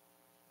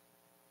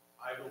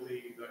 I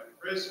believe that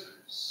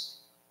Christmas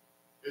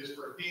is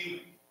for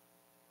healing,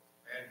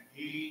 and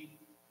He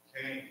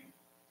came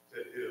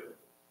to heal.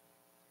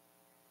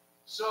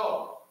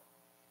 So,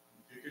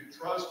 if you can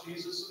trust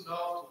Jesus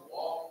enough to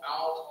walk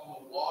out on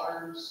the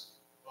waters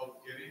of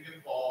getting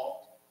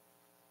involved,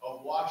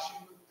 of washing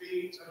the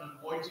feet and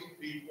anointing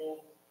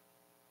people,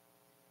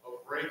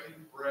 of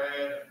breaking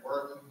bread and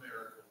working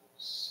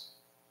miracles,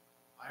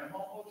 I am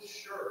almost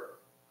sure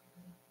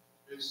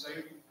His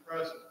saving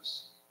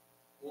presence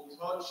will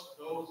touch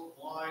those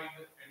blind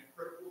and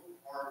crippled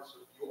parts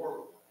of your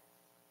life,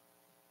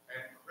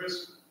 and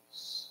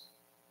Christmas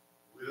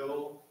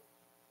will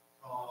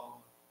come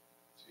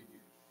to you.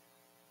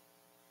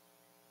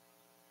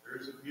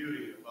 There's a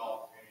beauty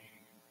about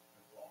being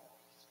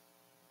involved.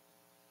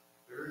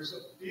 There is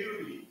a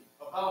beauty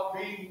about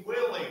being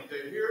willing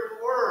to hear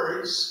the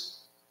words.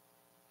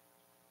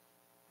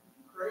 Are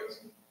you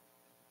crazy?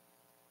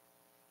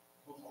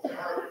 With a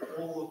heart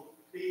full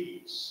of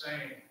peace,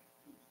 saying,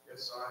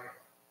 yes, I am.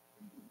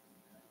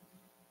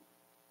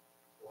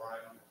 Or I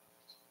am not.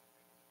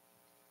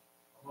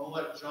 I'm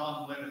going to let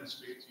John Lennon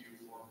speak to you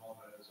for a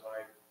moment as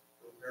I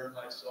prepare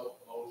myself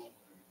emotionally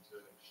to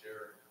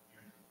share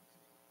communion.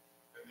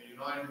 In the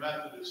United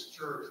Methodist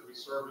Church, we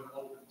serve an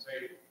open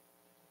table.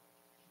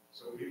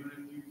 So even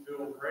if you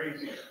feel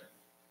crazy,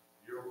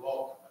 you're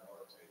welcome at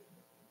our table.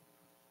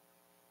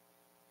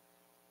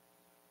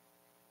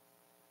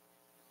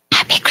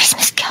 Happy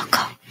Christmas,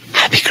 Kyoko.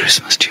 Happy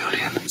Christmas,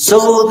 Julian.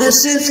 So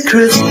this is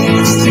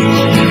Christmas.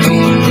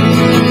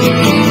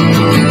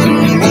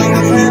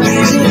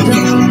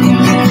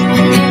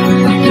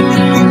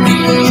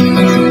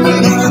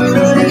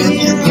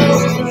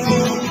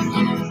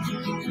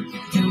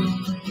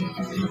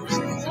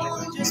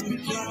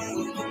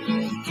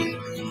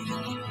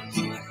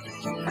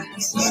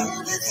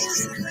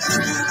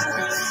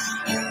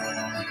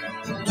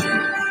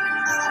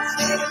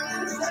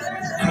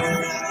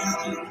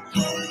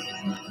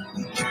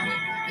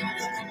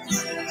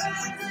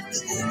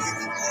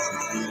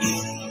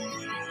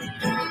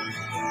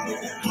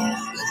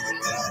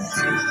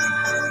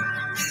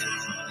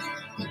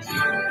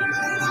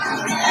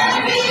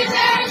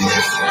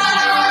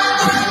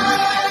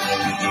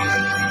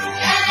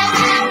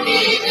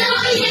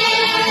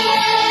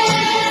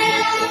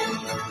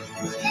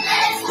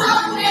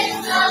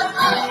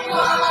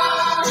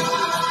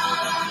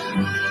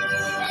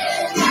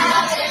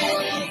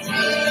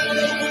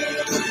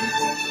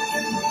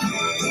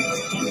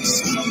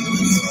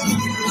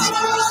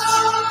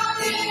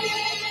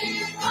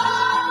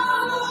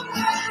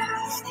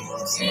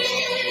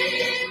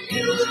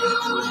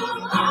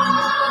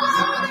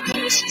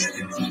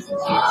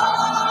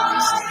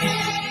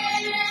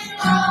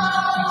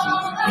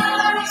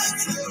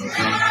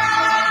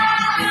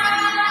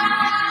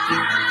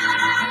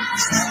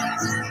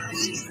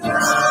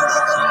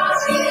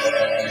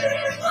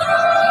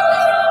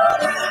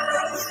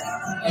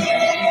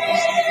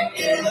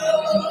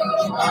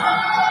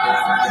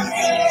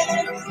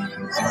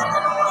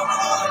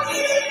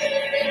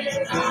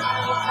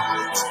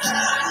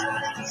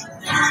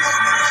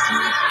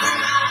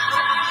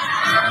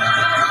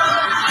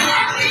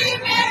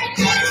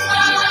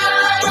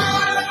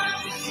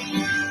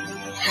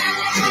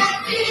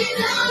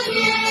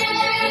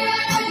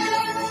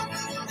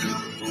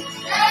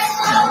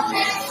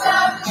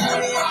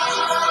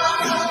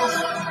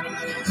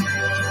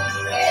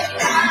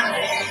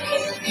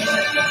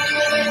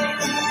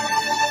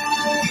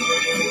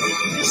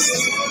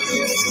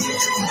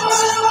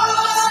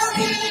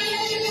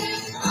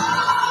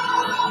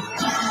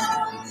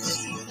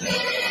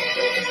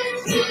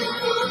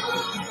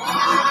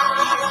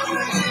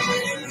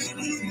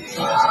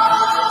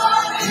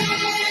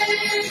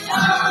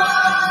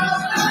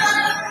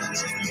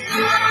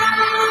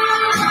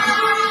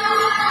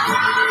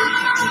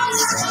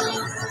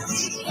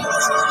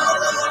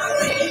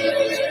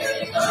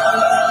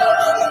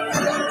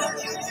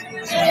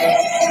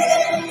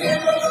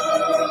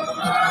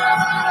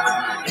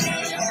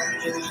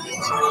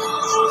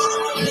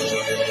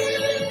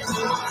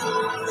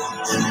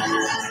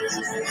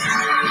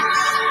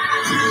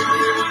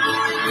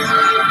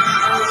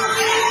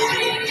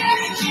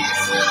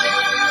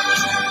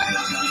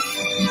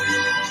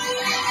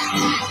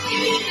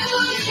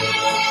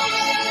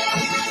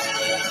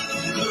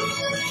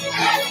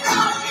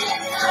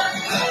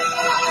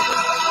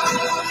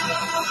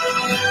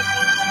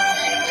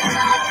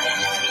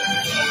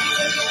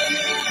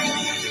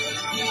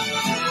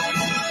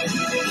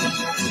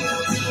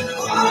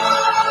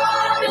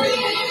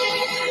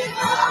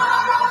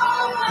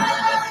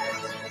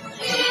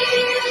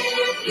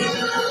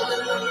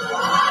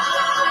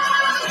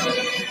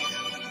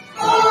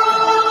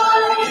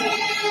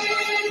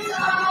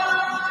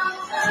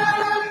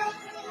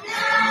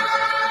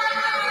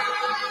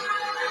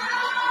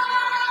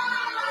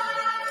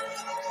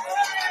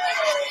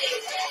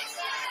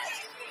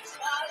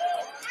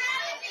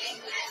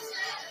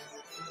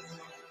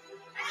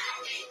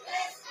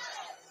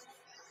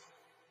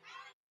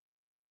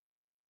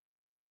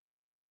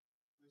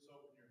 Please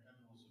open your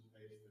hymnals at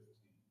page 15.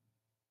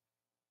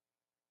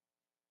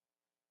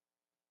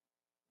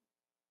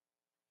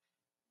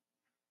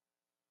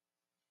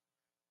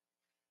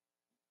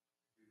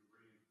 We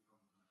read from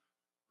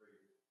the great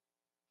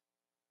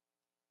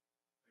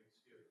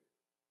Thanksgiving.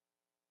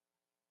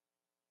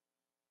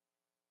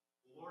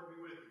 The Lord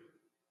be with you.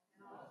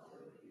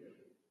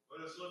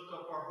 Let us lift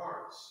up our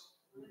hearts.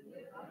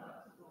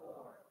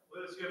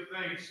 Let us give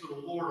thanks to the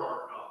Lord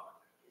our God.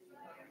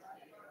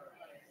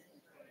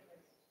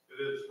 It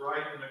is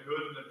right and a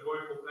good and a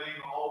joyful thing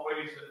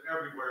always and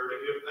everywhere to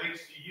give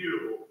thanks to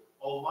you,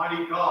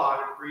 Almighty God,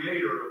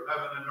 Creator of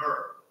heaven and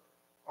earth.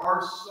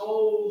 Our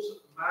souls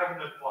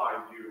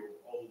magnify you,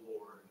 O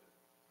Lord.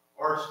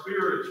 Our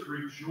spirits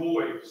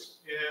rejoice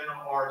in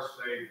our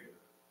Savior.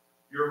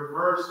 Your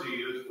mercy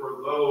is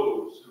for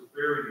those who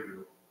fear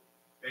you,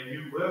 and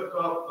you lift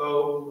up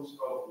those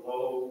of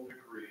low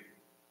degree.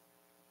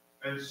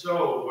 And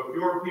so, with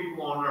your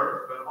people on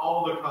earth and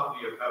all the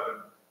company of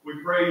heaven,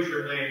 we praise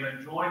your name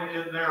and join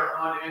in their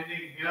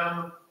unending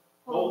hymn,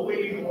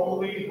 Holy,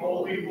 holy,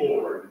 holy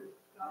Lord,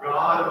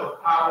 God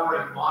of power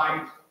and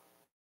might.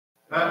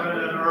 Heaven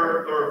and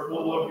earth are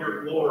full of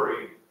your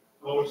glory.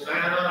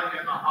 Hosanna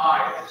in the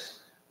highest.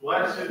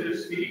 Blessed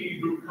is he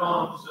who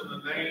comes in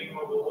the name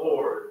of the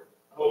Lord.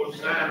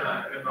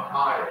 Hosanna in the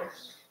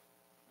highest.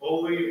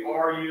 Holy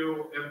are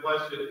you, and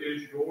blessed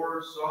is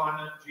your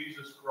Son,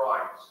 Jesus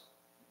Christ.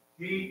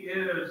 He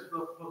is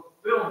the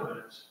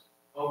fulfillment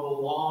of a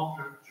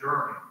long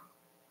journey.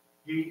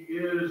 He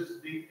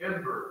is the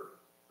ember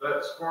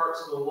that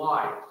sparks the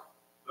light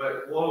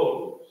that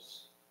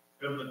glows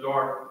in the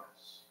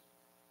darkness.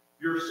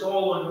 Your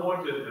soul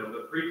anointed him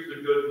to preach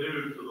the good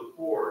news to the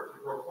poor, to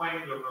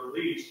proclaim the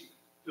release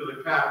to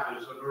the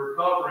captives, and the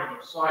recovering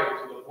of sight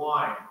to the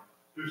blind,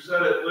 to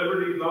set at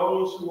liberty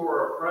those who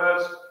are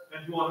oppressed,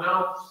 and to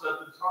announce that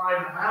the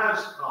time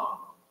has come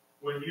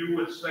when you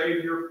would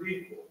save your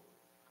people.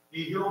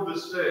 He healed the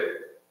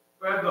sick,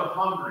 fed the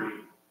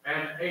hungry,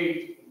 and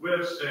ate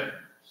with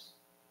sinners.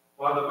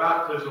 By the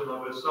baptism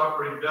of his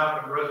suffering,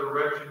 death, and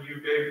resurrection, you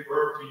gave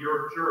birth to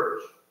your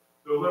church,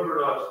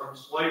 delivered us from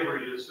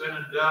slavery to sin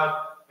and death,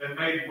 and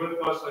made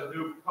with us a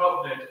new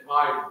covenant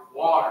by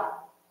water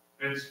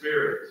and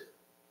spirit.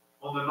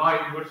 On the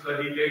night in which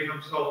that he gave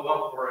himself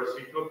up for us,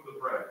 he took the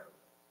bread.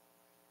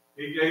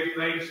 He gave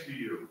thanks to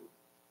you.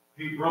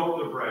 He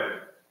broke the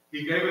bread.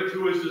 He gave it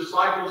to his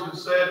disciples and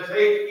said,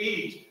 "Take,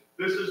 eat.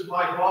 This is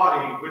my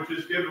body, which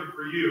is given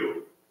for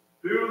you.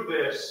 Do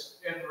this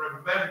in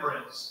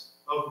remembrance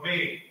of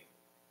me."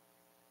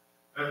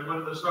 And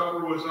when the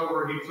supper was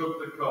over, he took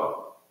the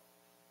cup.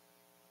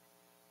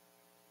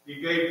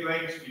 He gave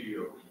thanks to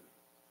you.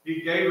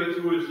 He gave it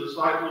to his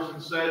disciples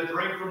and said,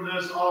 "Drink from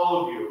this,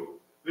 all of you.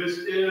 This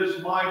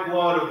is my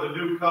blood of the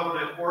new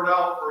covenant, poured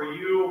out for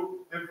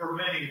you and for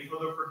many for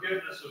the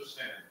forgiveness of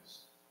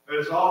sins.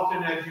 As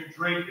often as you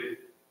drink it,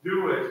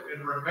 do it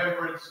in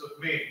remembrance of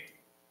me."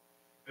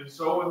 And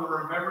so in the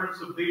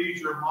remembrance of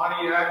these, your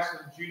mighty acts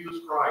in Jesus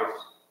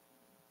Christ,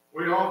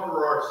 we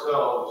offer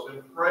ourselves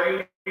in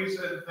praise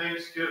and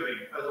thanksgiving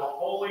as a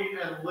holy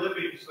and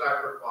living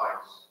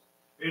sacrifice,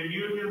 in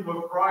union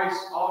with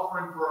Christ's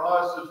offering for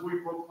us as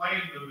we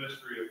proclaim the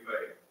mystery of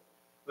faith,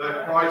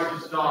 that Christ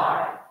has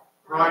died,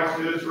 Christ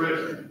is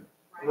risen,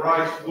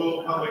 Christ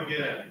will come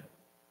again.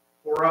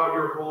 Pour out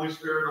your Holy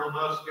Spirit on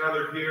us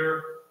gathered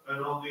here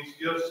and on these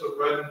gifts of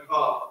bread and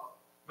cup.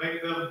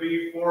 Make them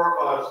be for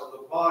us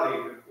the body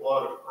and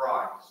blood of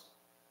Christ,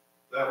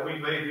 that we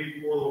may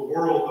be for the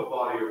world the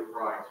body of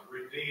Christ,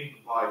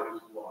 redeemed by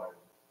his blood,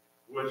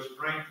 which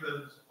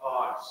strengthens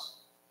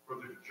us for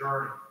the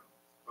journey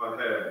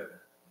ahead.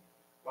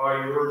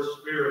 By your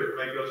Spirit,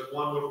 make us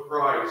one with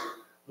Christ,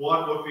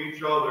 one with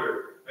each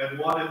other, and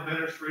one in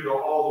ministry to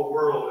all the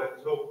world,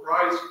 until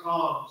Christ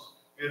comes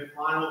in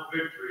final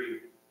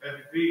victory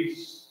and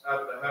feasts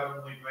at the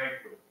heavenly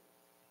banquet.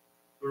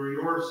 Through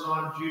your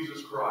Son,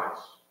 Jesus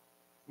Christ,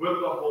 with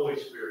the Holy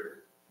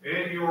Spirit,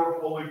 in your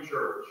holy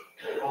church,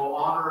 all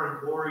honor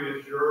and glory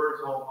is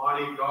yours,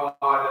 Almighty God,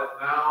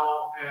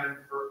 now and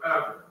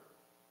forever.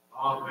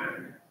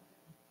 Amen.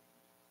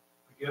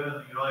 Again, in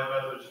the United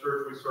Methodist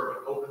Church, we serve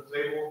an open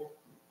table.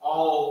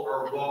 All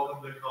are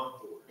welcome to come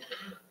forward.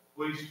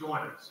 Please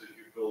join us as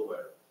you go away.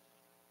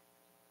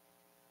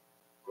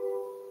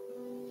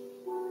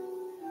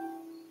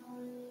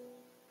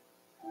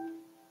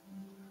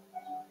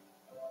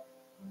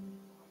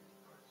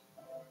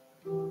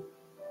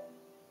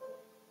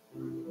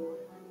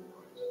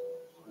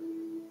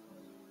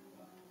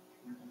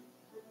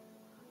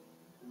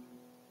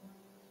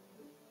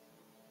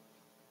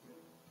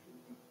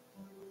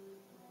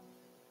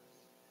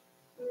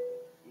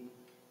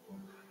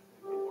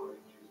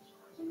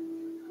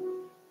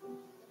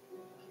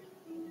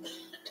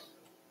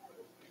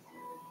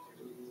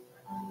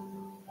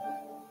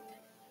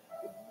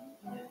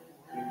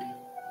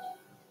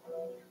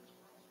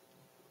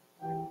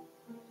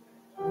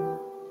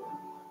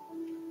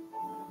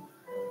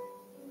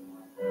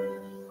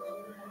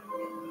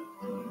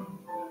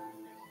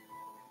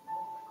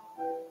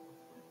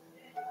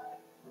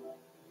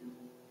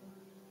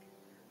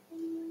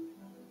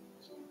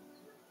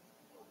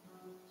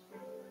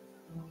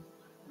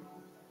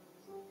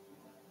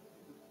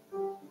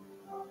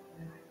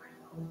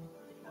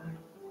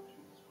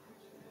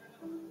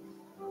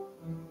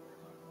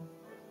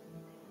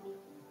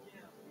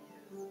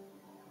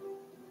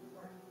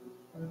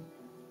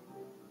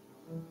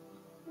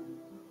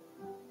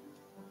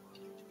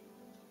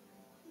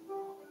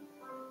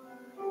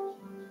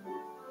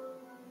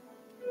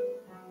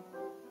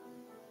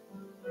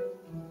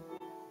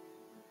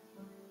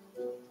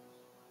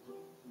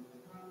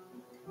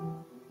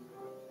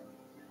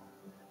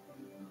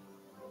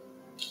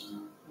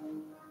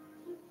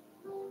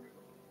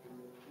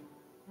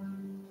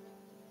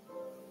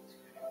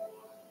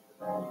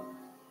 You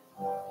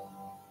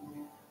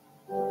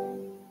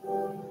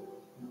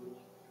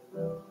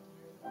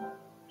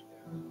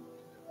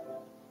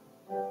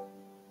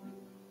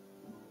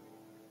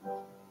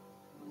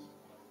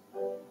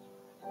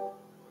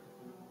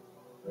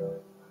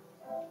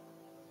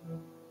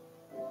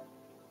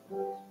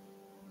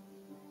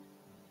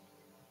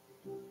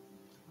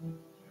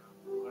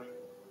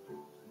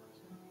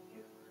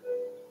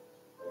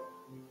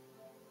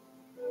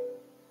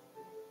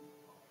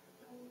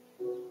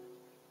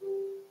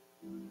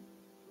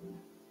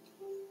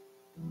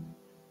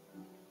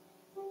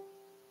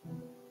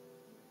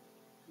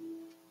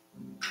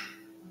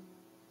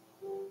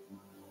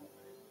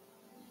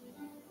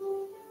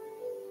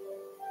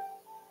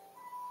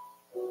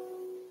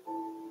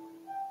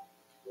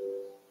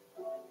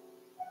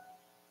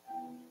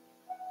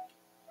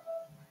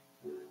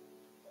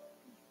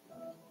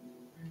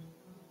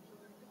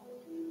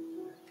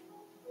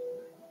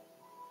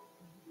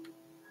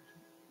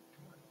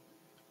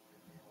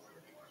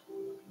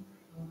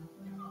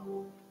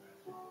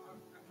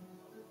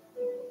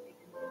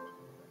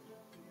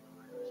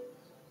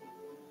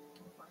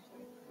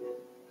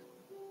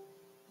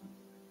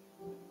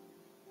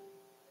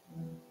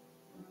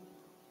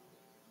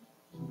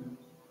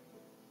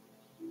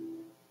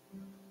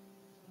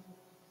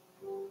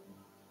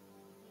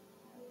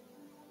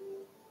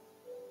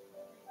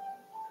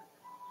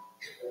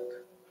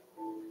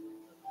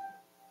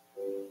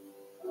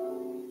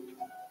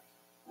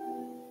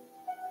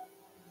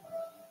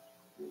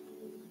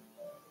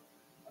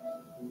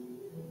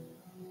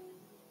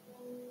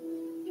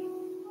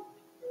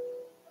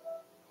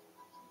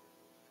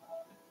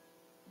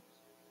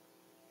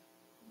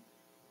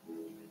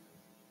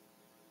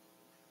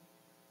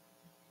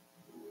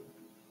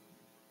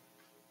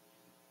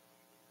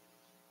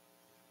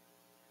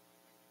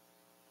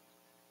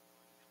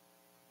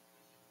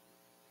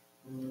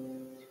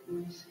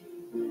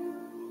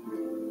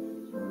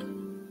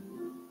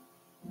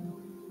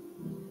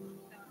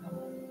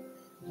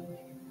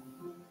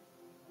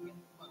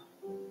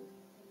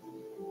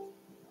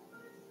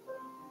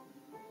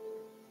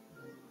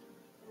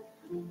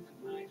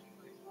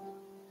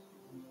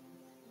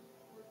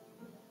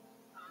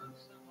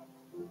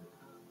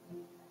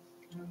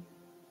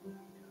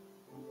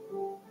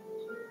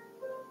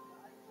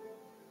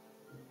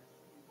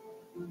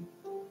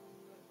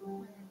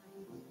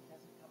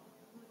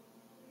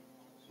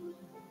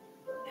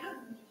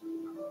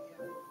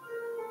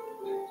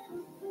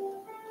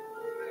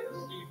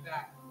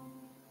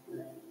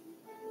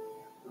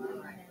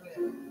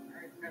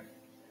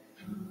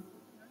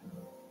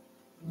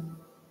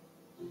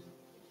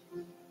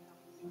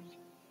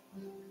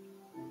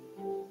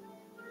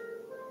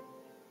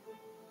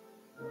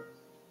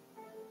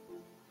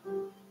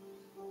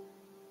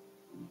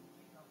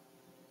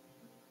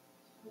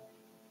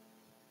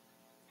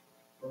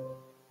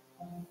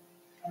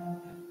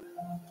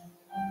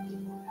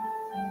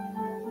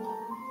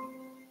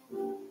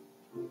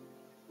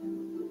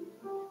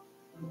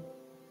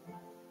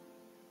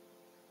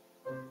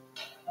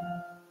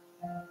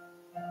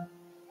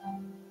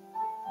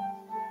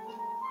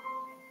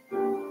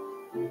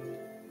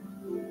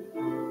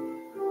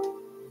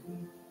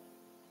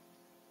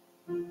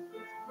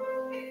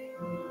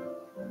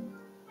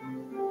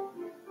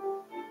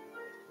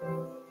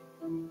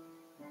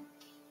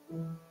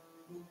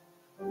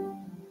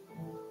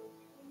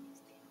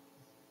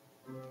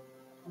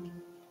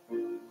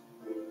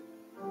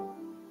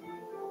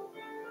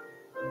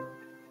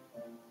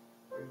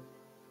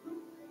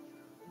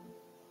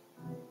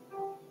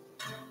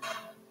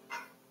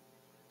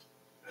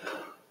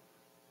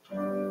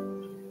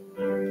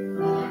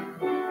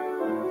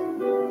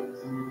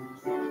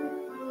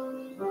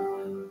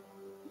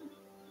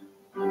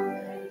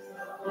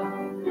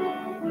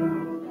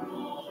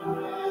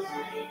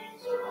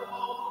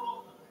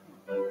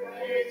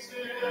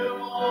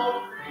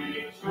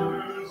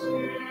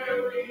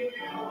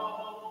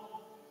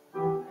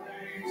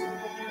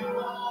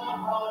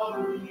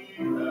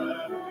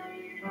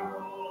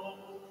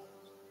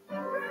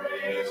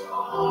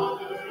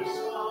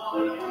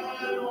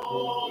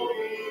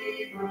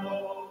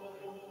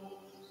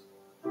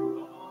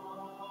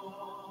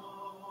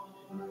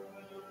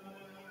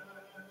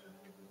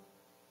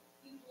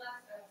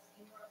bless us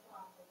in your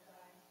flock, O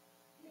God.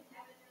 Give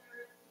heaven and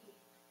earth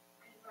peace,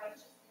 and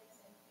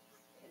righteousness and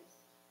peace is.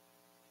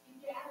 You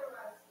gather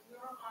us in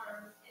your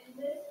arms and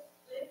lift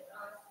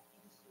us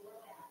into your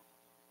lap.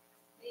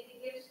 May the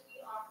gifts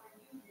we offer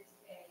you this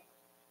day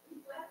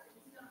reflect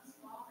in some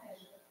small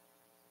measure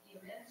the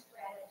immense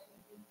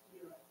gratitude we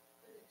feel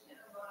for the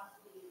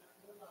generosity of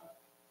your love.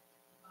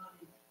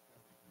 Amen.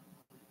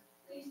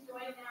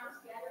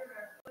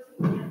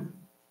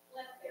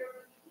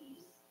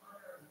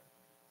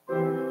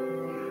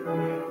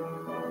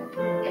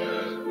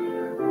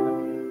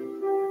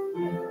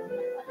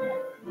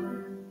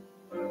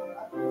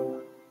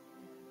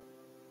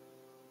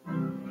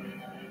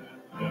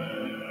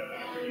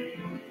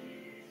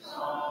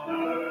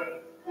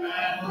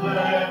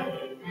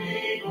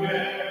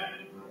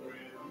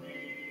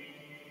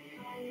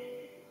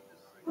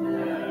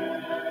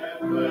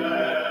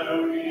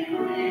 very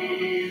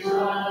peace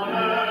on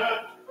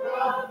earth,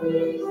 the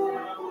peace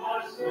that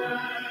was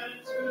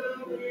meant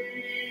to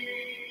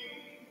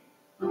be.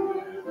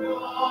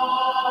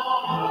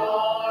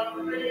 God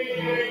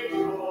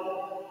creator,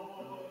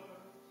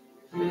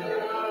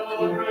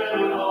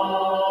 children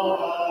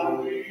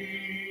are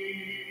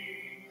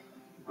we.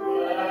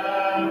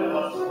 Let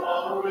us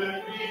walk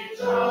with each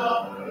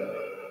other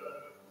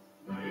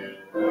with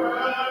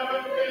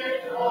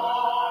perfect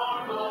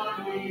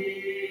harmony.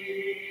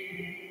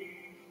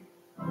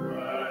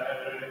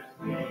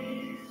 Let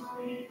peace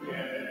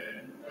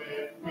begin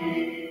with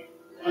me.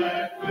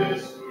 Let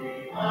this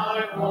be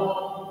my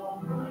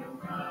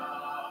moment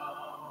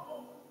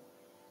now.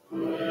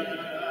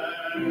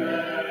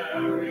 Let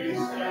every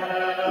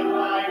step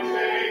I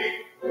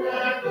take,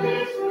 let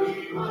this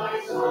be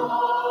my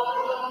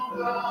solemn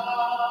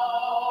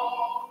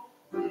vow.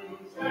 To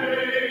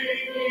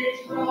take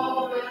each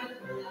moment,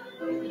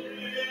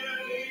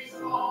 live each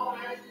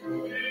moment,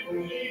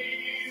 in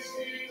peace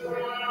eternally.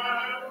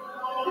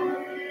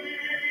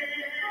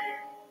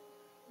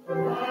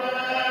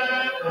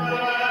 Let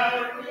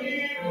there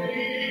be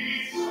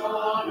peace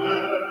on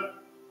earth,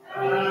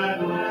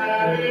 and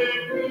let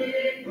it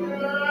begin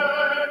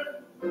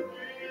with me.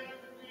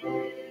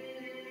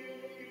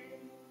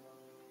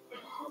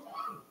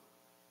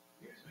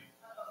 Excuse me.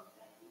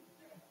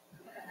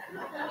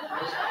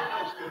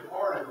 This gets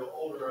harder the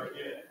older I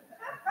get.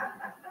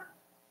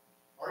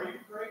 Are you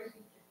crazy?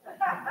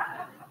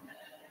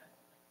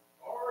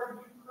 Are you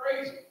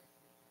crazy?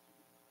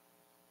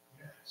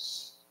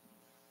 Yes.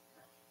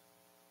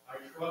 I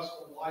trust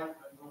a light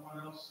that no one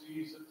else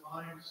sees at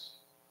times.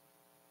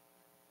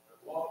 I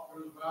walk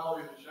through the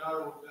valley of the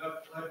shadow of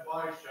death, led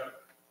by a shepherd.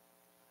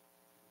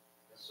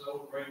 I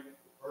celebrate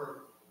the birth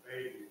of the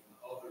baby, and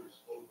others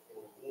hope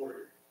for a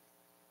warrior.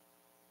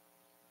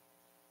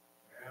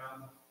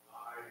 And I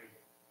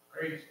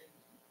praise you.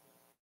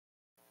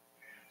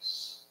 Yes.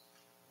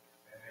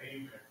 And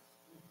amen.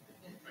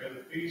 May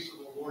the peace of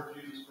the Lord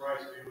Jesus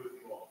Christ be with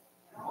you all.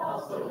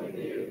 Also with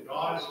you.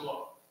 God is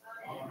love.